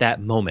breaks up that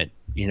moment,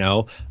 you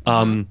know?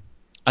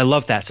 I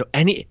love that. So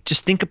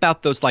just think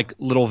about those like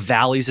little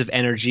valleys of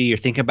energy, or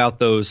think about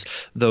those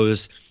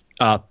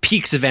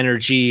peaks of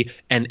energy,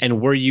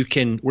 and where you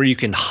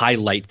can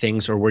highlight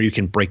things, or where you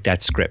can break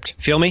that script.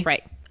 Feel me?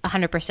 Right.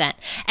 100%.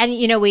 And,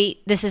 you know,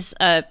 this is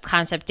a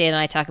concept Dan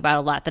and I talk about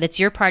a lot, that it's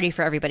your party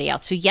for everybody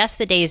else. So yes,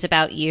 the day is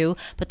about you,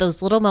 but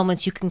those little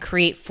moments you can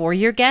create for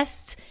your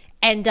guests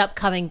end up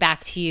coming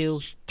back to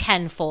you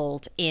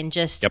tenfold in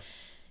just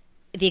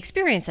the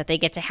experience that they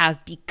get to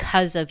have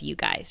because of you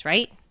guys,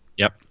 right?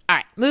 Yep. All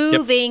right,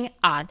 moving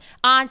on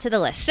to the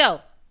list. So,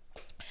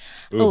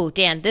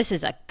 Dan, this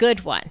is a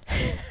good one.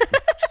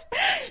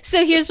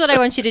 So here's what I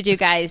want you to do,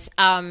 guys.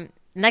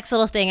 Next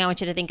little thing I want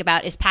you to think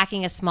about is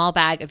packing a small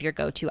bag of your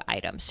go-to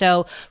item.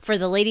 So for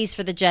the ladies,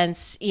 for the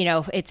gents, you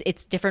know,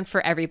 it's different for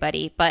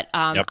everybody. But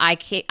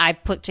I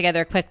put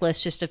together a quick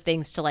list just of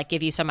things to like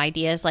give you some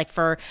ideas. Like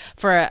for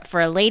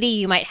a lady,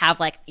 you might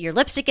have like your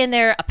lipstick in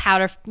there, a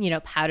powder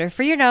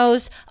for your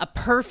nose. A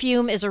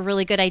perfume is a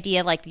really good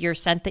idea. Like your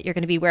scent that you're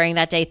going to be wearing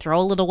that day,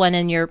 throw a little one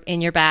in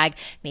your bag.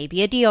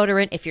 Maybe a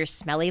deodorant. If you're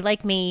smelly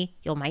like me,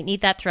 you might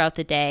need that throughout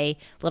the day.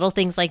 Little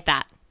things like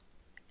that.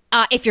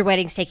 If your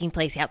wedding's taking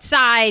place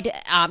outside,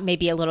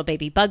 maybe a little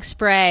baby bug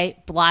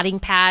spray, blotting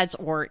pads,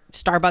 or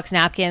Starbucks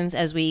napkins,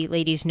 as we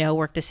ladies know,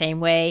 work the same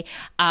way.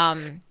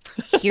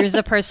 Here's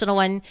a personal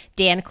one.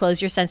 Dan,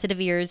 close your sensitive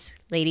ears.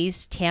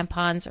 Ladies,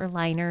 tampons or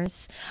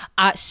liners.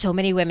 So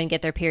many women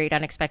get their period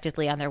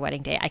unexpectedly on their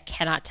wedding day. I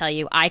cannot tell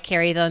you. I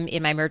carry them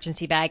in my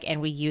emergency bag,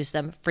 and we use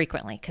them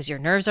frequently because your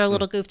nerves are a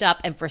little goofed up.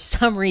 And for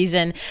some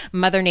reason,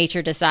 Mother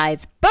Nature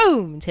decides,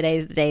 boom,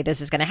 today's the day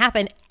this is going to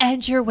happen.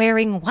 And you're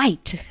wearing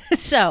white.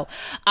 So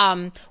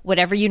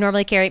whatever you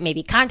normally carry,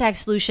 maybe contact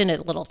solution,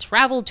 a little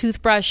travel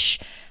toothbrush,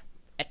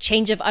 a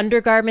change of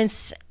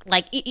undergarments,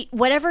 like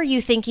whatever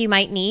you think you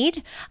might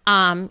need,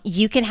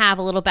 you can have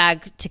a little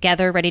bag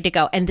together ready to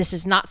go. And this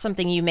is not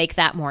something you make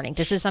that morning.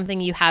 This is something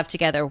you have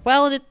together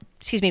well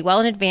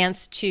in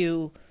advance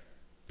to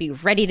be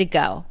ready to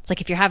go. It's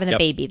like if you're having a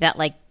baby, that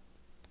like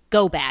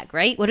go bag,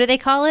 right? What do they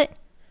call it?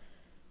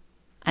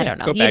 I don't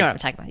know. You know what I'm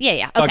talking about.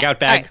 Yeah. Okay. Bug out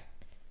bag. Right.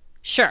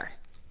 Sure.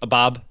 A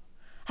bob.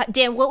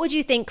 Dan, what would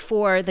you think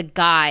for the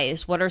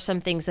guys? What are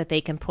some things that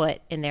they can put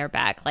in their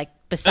bag, like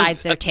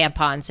besides their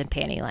tampons and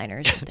panty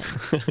liners and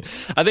things?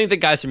 I think the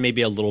guys are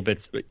maybe a little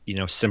bit,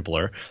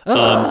 simpler.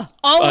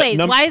 Always.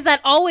 Why is that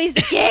always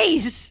the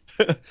case?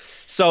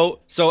 So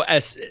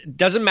as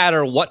doesn't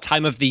matter what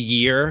time of the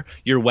year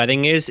your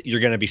wedding is,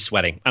 you're going to be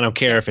sweating. I don't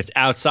care if it's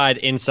outside,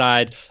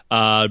 inside,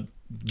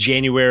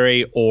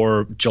 January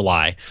or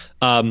July.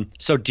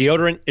 So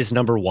deodorant is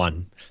number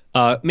one.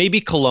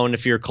 Maybe cologne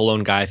if you're a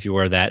cologne guy, if you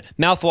wear that.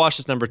 Mouthwash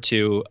is number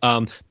two.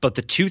 But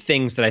the two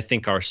things that I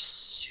think are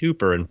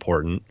super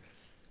important,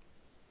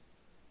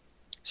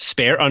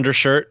 spare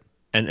undershirt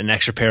and an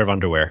extra pair of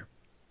underwear.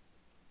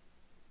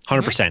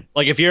 100%.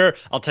 Like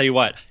I'll tell you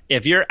what,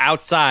 if you're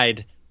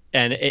outside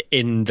and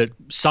in the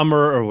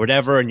summer or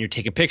whatever, and you're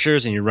taking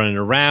pictures and you're running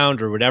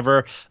around or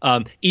whatever,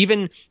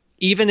 even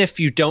if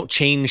you don't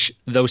change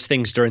those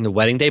things during the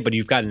wedding day, but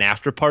you've got an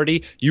after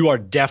party, you are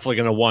definitely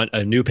going to want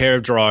a new pair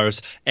of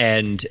drawers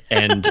and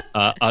an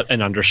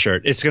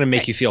undershirt. It's going to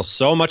make you feel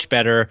so much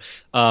better.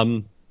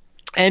 And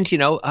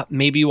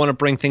maybe you want to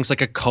bring things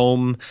like a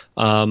comb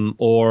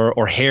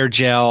or hair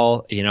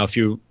gel. If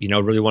you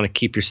really want to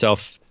keep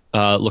yourself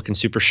looking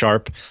super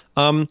sharp.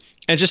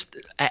 And just,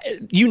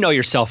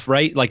 yourself,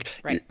 right? Like,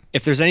 right.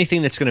 If there's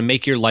anything that's going to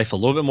make your life a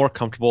little bit more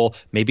comfortable,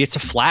 maybe it's a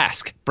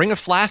flask. Bring a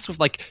flask with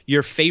like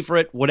your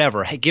favorite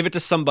whatever. Hey, give it to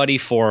somebody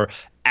for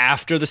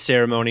after the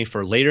ceremony,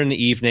 for later in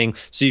the evening.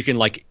 So you can,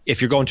 like,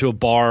 if you're going to a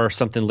bar or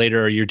something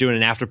later, or you're doing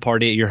an after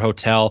party at your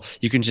hotel,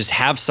 you can just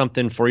have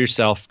something for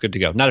yourself good to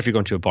go. Not if you're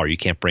going to a bar. You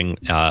can't bring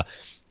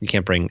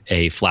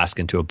a flask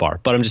into a bar.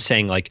 But I'm just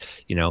saying, like,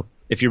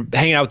 if you're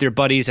hanging out with your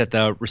buddies at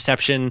the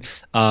reception,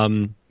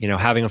 having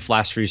a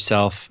flask for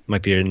yourself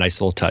might be a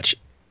nice little touch.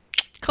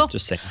 Cool.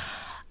 Just saying.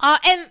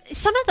 And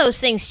some of those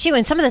things too,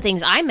 and some of the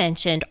things I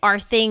mentioned are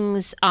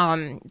things,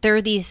 there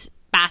are these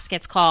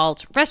baskets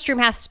called restroom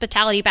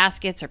hospitality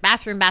baskets or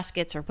bathroom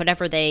baskets or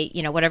whatever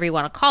whatever you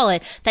want to call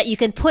it, that you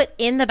can put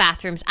in the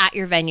bathrooms at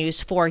your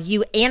venues for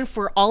you and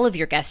for all of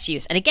your guests'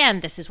 use. And again,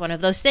 this is one of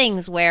those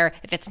things where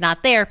if it's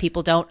not there,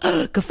 people don't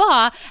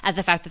guffaw at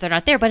the fact that they're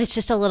not there, but it's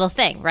just a little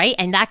thing, right?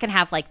 And that can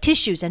have like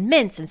tissues and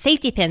mints and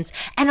safety pins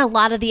and a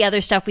lot of the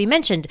other stuff we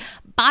mentioned,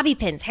 bobby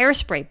pins,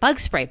 hairspray, bug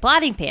spray,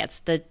 blotting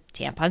pads, the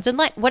tampons and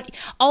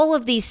all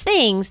of these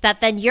things that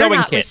then you're sewing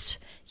not kit.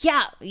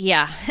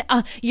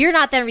 You're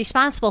not then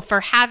responsible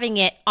for having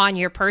it on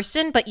your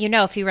person, but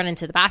if you run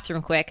into the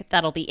bathroom quick,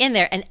 that'll be in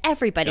there and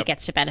everybody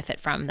gets to benefit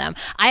from them.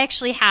 I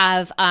actually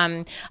have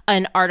an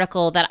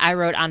article that I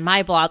wrote on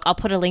my blog. I'll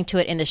put a link to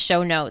it in the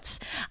show notes.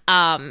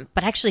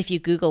 But actually, if you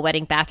Google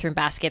wedding bathroom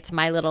baskets,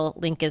 my little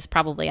link is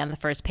probably on the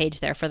first page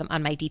there for them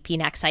on my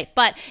DPNAC site.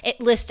 But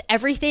it lists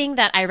everything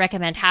that I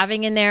recommend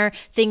having in there,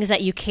 things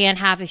that you can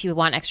have if you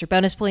want extra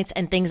bonus points,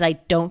 and things I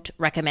don't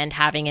recommend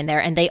having in there.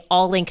 And they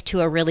all link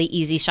to a really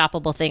easy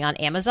shoppable thing on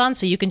Amazon,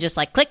 so you can just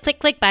like click,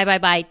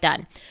 buy,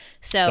 done.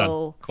 So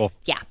done. Cool.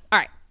 Yeah. All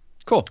right.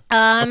 Cool.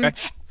 Okay.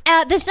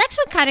 This next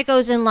one kind of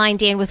goes in line,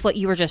 Dan, with what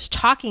you were just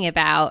talking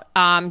about.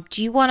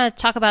 Do you want to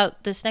talk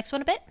about this next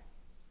one a bit?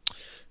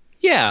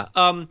 Yeah.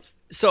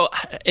 So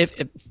if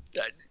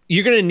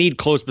you're going to need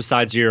clothes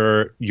besides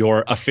your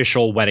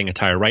official wedding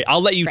attire, right?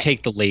 I'll let you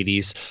take the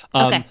ladies.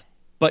 Okay.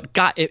 But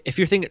if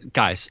you're thinking,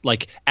 guys,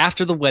 like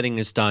after the wedding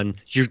is done,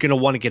 you're going to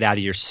want to get out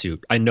of your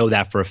suit. I know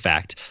that for a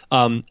fact.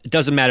 It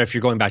doesn't matter if you're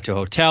going back to a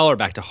hotel or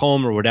back to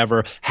home or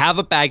whatever. Have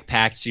a bag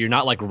packed so you're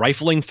not like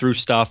rifling through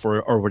stuff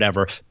or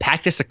whatever.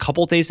 Pack this a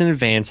couple days in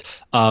advance.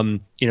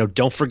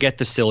 Don't forget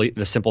the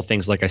simple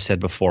things like I said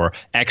before.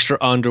 Extra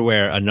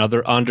underwear,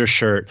 another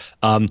undershirt.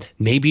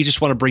 Maybe you just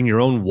want to bring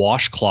your own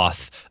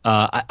washcloth.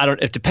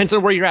 It depends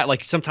on where you're at.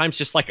 Like sometimes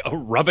just like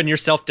rubbing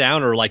yourself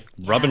down or like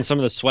rubbing some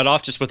of the sweat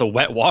off just with a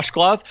wet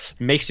washcloth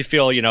makes you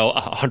feel,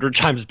 100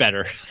 times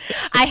better.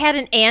 I had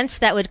an aunt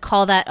that would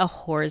call that a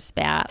horse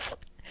bath,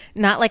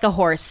 not like a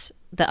horse,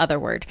 the other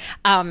word,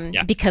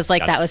 because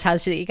like that was how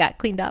she got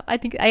cleaned up.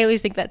 I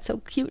always think that's so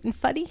cute and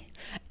funny.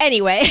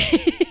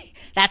 Anyway,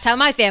 that's how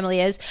my family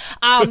is.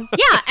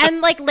 And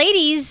like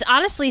ladies,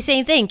 honestly,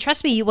 same thing.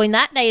 Trust me, when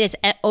that night is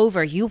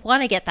over, you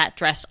want to get that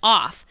dress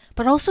off.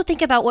 But also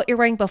think about what you're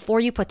wearing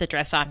before you put the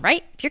dress on,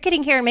 right? If you're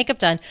getting hair and makeup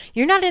done,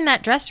 you're not in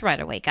that dress right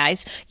away,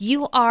 guys.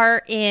 You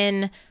are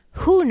in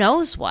who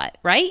knows what,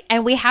 right?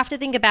 And we have to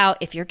think about,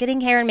 if you're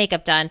getting hair and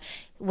makeup done,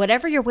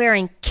 whatever you're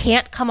wearing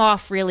can't come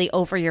off really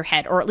over your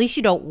head, or at least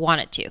you don't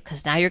want it to,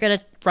 because now you're going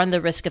to run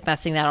the risk of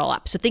messing that all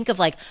up. So think of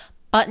like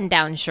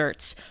button-down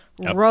shirts,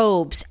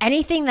 robes,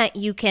 anything that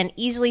you can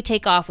easily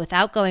take off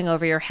without going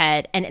over your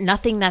head, and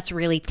nothing that's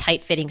really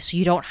tight-fitting so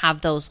you don't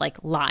have those like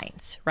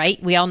lines,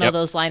 right? We all know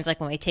those lines, like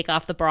when we take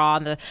off the bra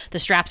and the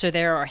straps are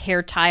there, or a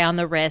hair tie on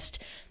the wrist.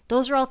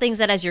 Those are all things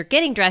that as you're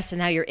getting dressed and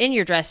now you're in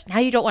your dress, now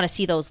you don't want to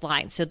see those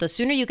lines. So the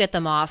sooner you get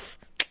them off,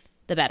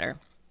 the better.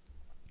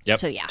 Yep.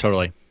 So yeah.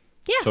 Totally.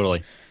 Yeah.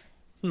 Totally.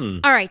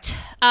 All right.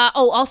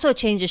 Also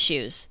change of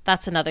shoes.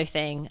 That's another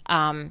thing.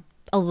 A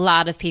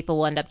lot of people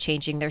will end up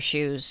changing their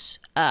shoes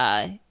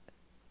at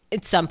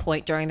some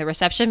point during the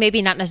reception.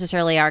 Maybe not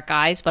necessarily our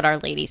guys, but our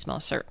ladies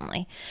most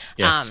certainly.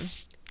 Yeah.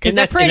 Because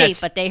they're pretty,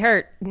 but they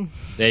hurt.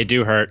 They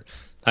do hurt.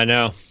 I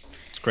know.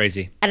 It's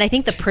crazy. And I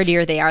think the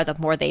prettier they are, the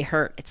more they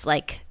hurt. It's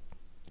like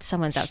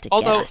someone's out to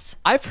get us.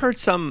 I've heard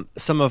some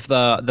of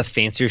the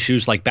fancier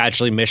shoes like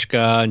Badgley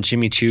Mischka and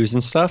Jimmy Choo's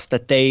and stuff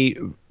that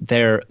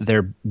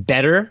they're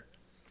better.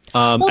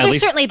 Well, they're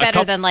certainly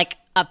better than like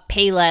a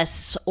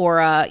Payless or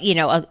a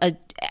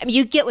I mean,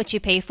 you get what you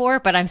pay for,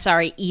 but I'm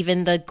sorry,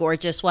 even the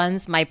gorgeous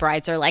ones, my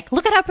brides are like,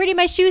 look at how pretty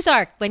my shoes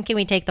are. When can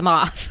we take them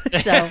off?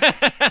 So,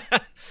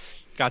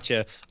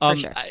 gotcha. For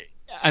sure.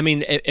 I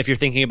mean, if you're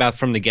thinking about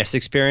from the guest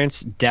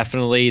experience,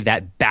 definitely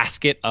that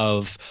basket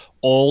of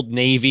Old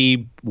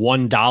Navy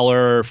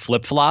 $1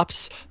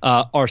 flip-flops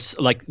are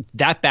like,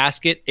 that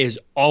basket is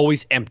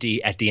always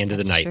empty at the end of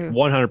the night. True.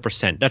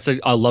 100%. That's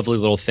a lovely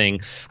little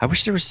thing. I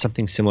wish there was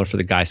something similar for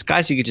the guys.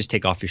 Guys, you could just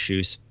take off your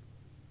shoes.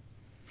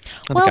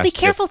 Well, be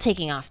careful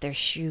taking off their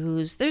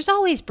shoes. There's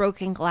always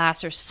broken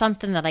glass or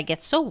something that I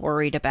get so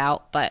worried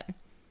about, but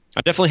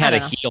I definitely had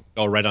a heel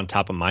go right on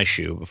top of my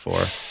shoe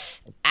before.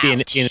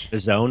 Being in the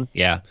zone,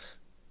 yeah.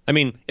 I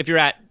mean, if you're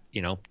at,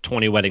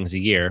 20 weddings a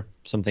year,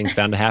 something's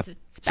bound to happen.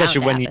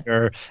 Especially when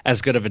you're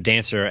as good of a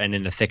dancer and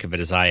in the thick of it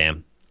as I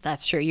am.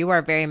 That's true. You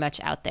are very much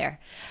out there.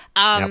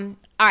 All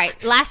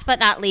right. Last but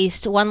not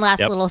least, one last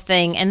little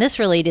thing. And this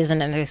really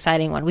isn't an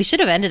exciting one. We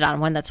should have ended on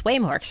one that's way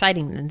more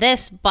exciting than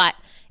this, but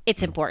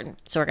it's important.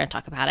 So we're going to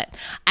talk about it.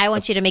 I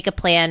want you to make a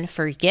plan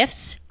for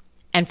gifts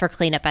and for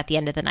cleanup at the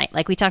end of the night.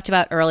 Like we talked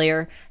about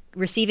earlier,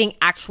 receiving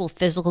actual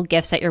physical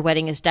gifts at your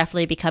wedding is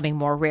definitely becoming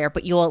more rare,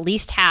 but you'll at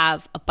least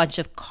have a bunch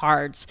of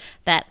cards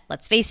that,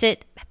 let's face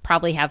it,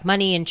 probably have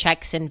money and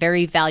checks and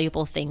very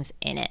valuable things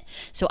in it.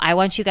 So I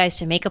want you guys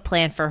to make a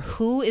plan for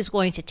who is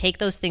going to take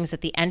those things at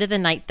the end of the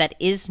night that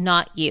is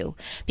not you,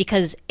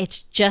 because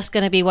it's just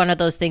going to be one of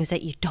those things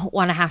that you don't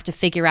want to have to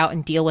figure out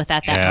and deal with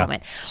at that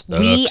moment. Sucks.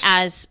 We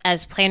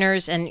as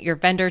planners and your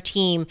vendor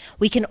team,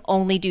 we can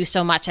only do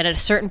so much, and at a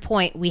certain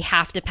point we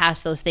have to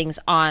pass those things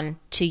on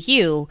to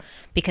you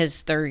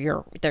because they're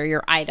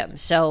your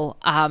items. So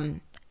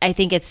I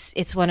think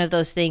it's one of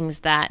those things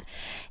that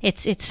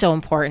it's so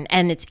important,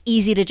 and it's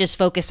easy to just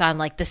focus on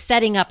like the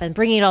setting up and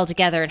bringing it all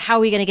together and how are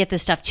we going to get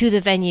this stuff to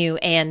the venue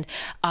and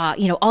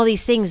all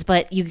these things.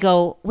 But you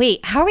go,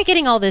 wait, how are we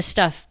getting all this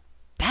stuff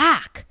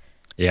back?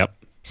 Yep.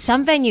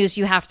 Some venues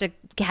you have to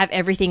have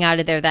everything out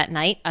of there that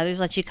night.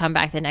 Others let you come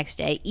back the next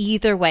day.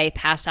 Either way,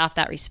 pass off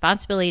that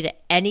responsibility to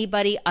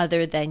anybody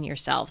other than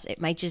yourselves. It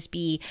might just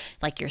be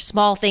like your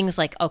small things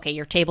like, okay,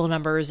 your table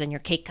numbers and your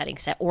cake cutting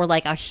set, or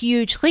like a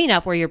huge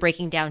cleanup where you're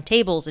breaking down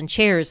tables and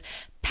chairs,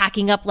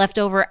 packing up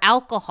leftover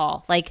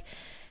alcohol. Like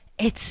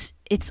it's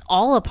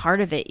all a part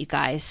of it, you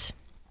guys.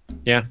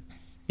 Yeah.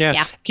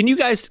 Can you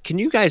guys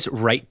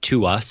write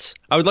to us?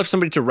 I would love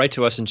somebody to write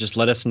to us and just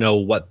let us know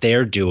what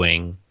they're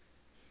doing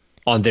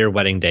on their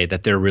wedding day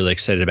that they're really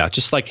excited about.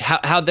 Just like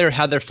how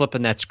they're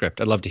flipping that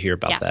script. I'd love to hear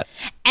about that.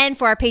 And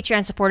for our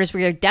Patreon supporters,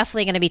 we are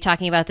definitely going to be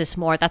talking about this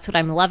more. That's what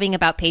I'm loving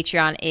about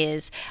Patreon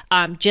is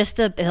just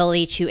the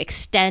ability to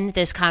extend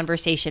this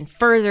conversation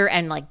further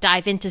and like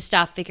dive into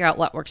stuff, figure out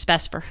what works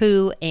best for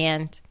who,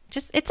 and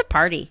just it's a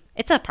party.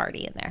 It's a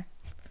party in there.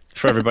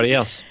 For everybody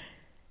else.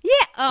 Yeah.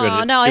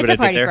 Oh, no, it's a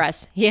party for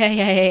us.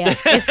 Yeah.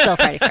 It's still a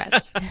party for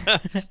us.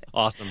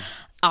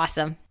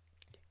 Awesome.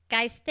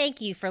 Guys, thank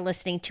you for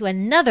listening to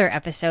another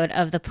episode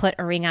of the Put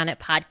a Ring on It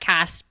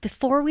podcast.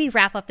 Before we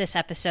wrap up this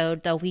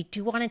episode, though, we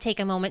do want to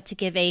take a moment to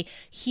give a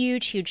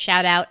huge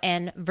shout out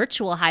and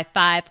virtual high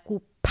five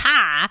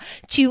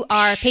to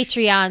our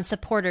Patreon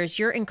supporters.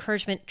 Your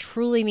encouragement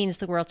truly means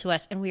the world to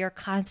us, and we are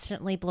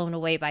constantly blown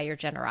away by your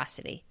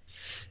generosity.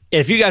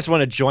 If you guys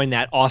want to join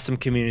that awesome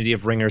community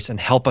of ringers and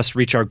help us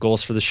reach our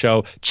goals for the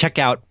show, check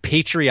out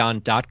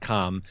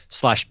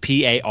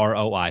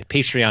patreon.com/PAROI.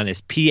 Patreon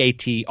is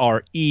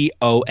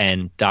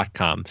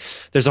PATREON.com.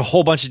 There's a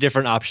whole bunch of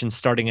different options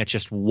starting at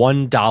just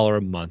 $1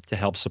 a month to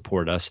help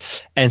support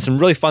us, and some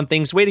really fun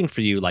things waiting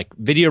for you, like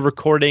video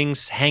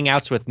recordings,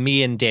 hangouts with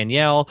me and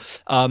Danielle,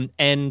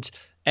 and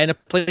a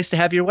place to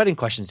have your wedding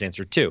questions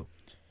answered too.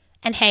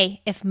 And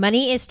hey, if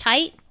money is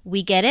tight,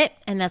 we get it,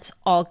 and that's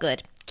all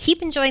good.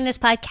 Keep enjoying this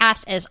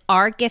podcast as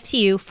our gift to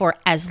you for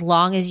as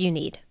long as you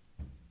need.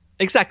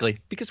 Exactly,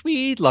 because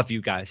we love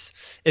you guys.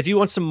 If you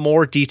want some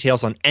more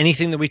details on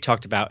anything that we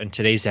talked about in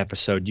today's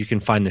episode, you can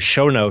find the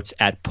show notes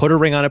at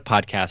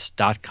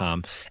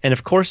putaringonitpodcast.com. And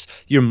of course,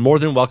 you're more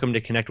than welcome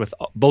to connect with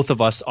both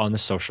of us on the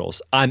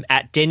socials. I'm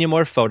at Daniel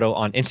Moore Photo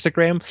on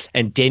Instagram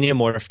and Daniel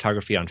Moore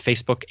Photography on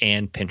Facebook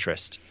and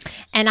Pinterest.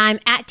 And I'm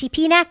at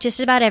DPNAK just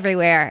about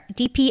everywhere.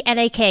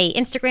 DPNAK,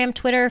 Instagram,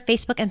 Twitter,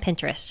 Facebook, and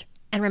Pinterest.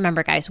 And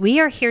remember, guys, we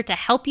are here to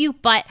help you,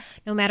 but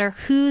no matter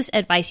whose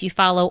advice you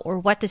follow or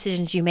what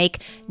decisions you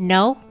make,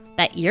 know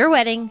that your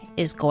wedding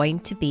is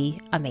going to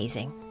be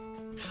amazing.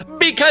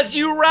 Because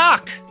you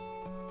rock!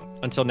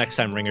 Until next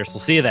time, Ringers. We'll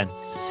see you then.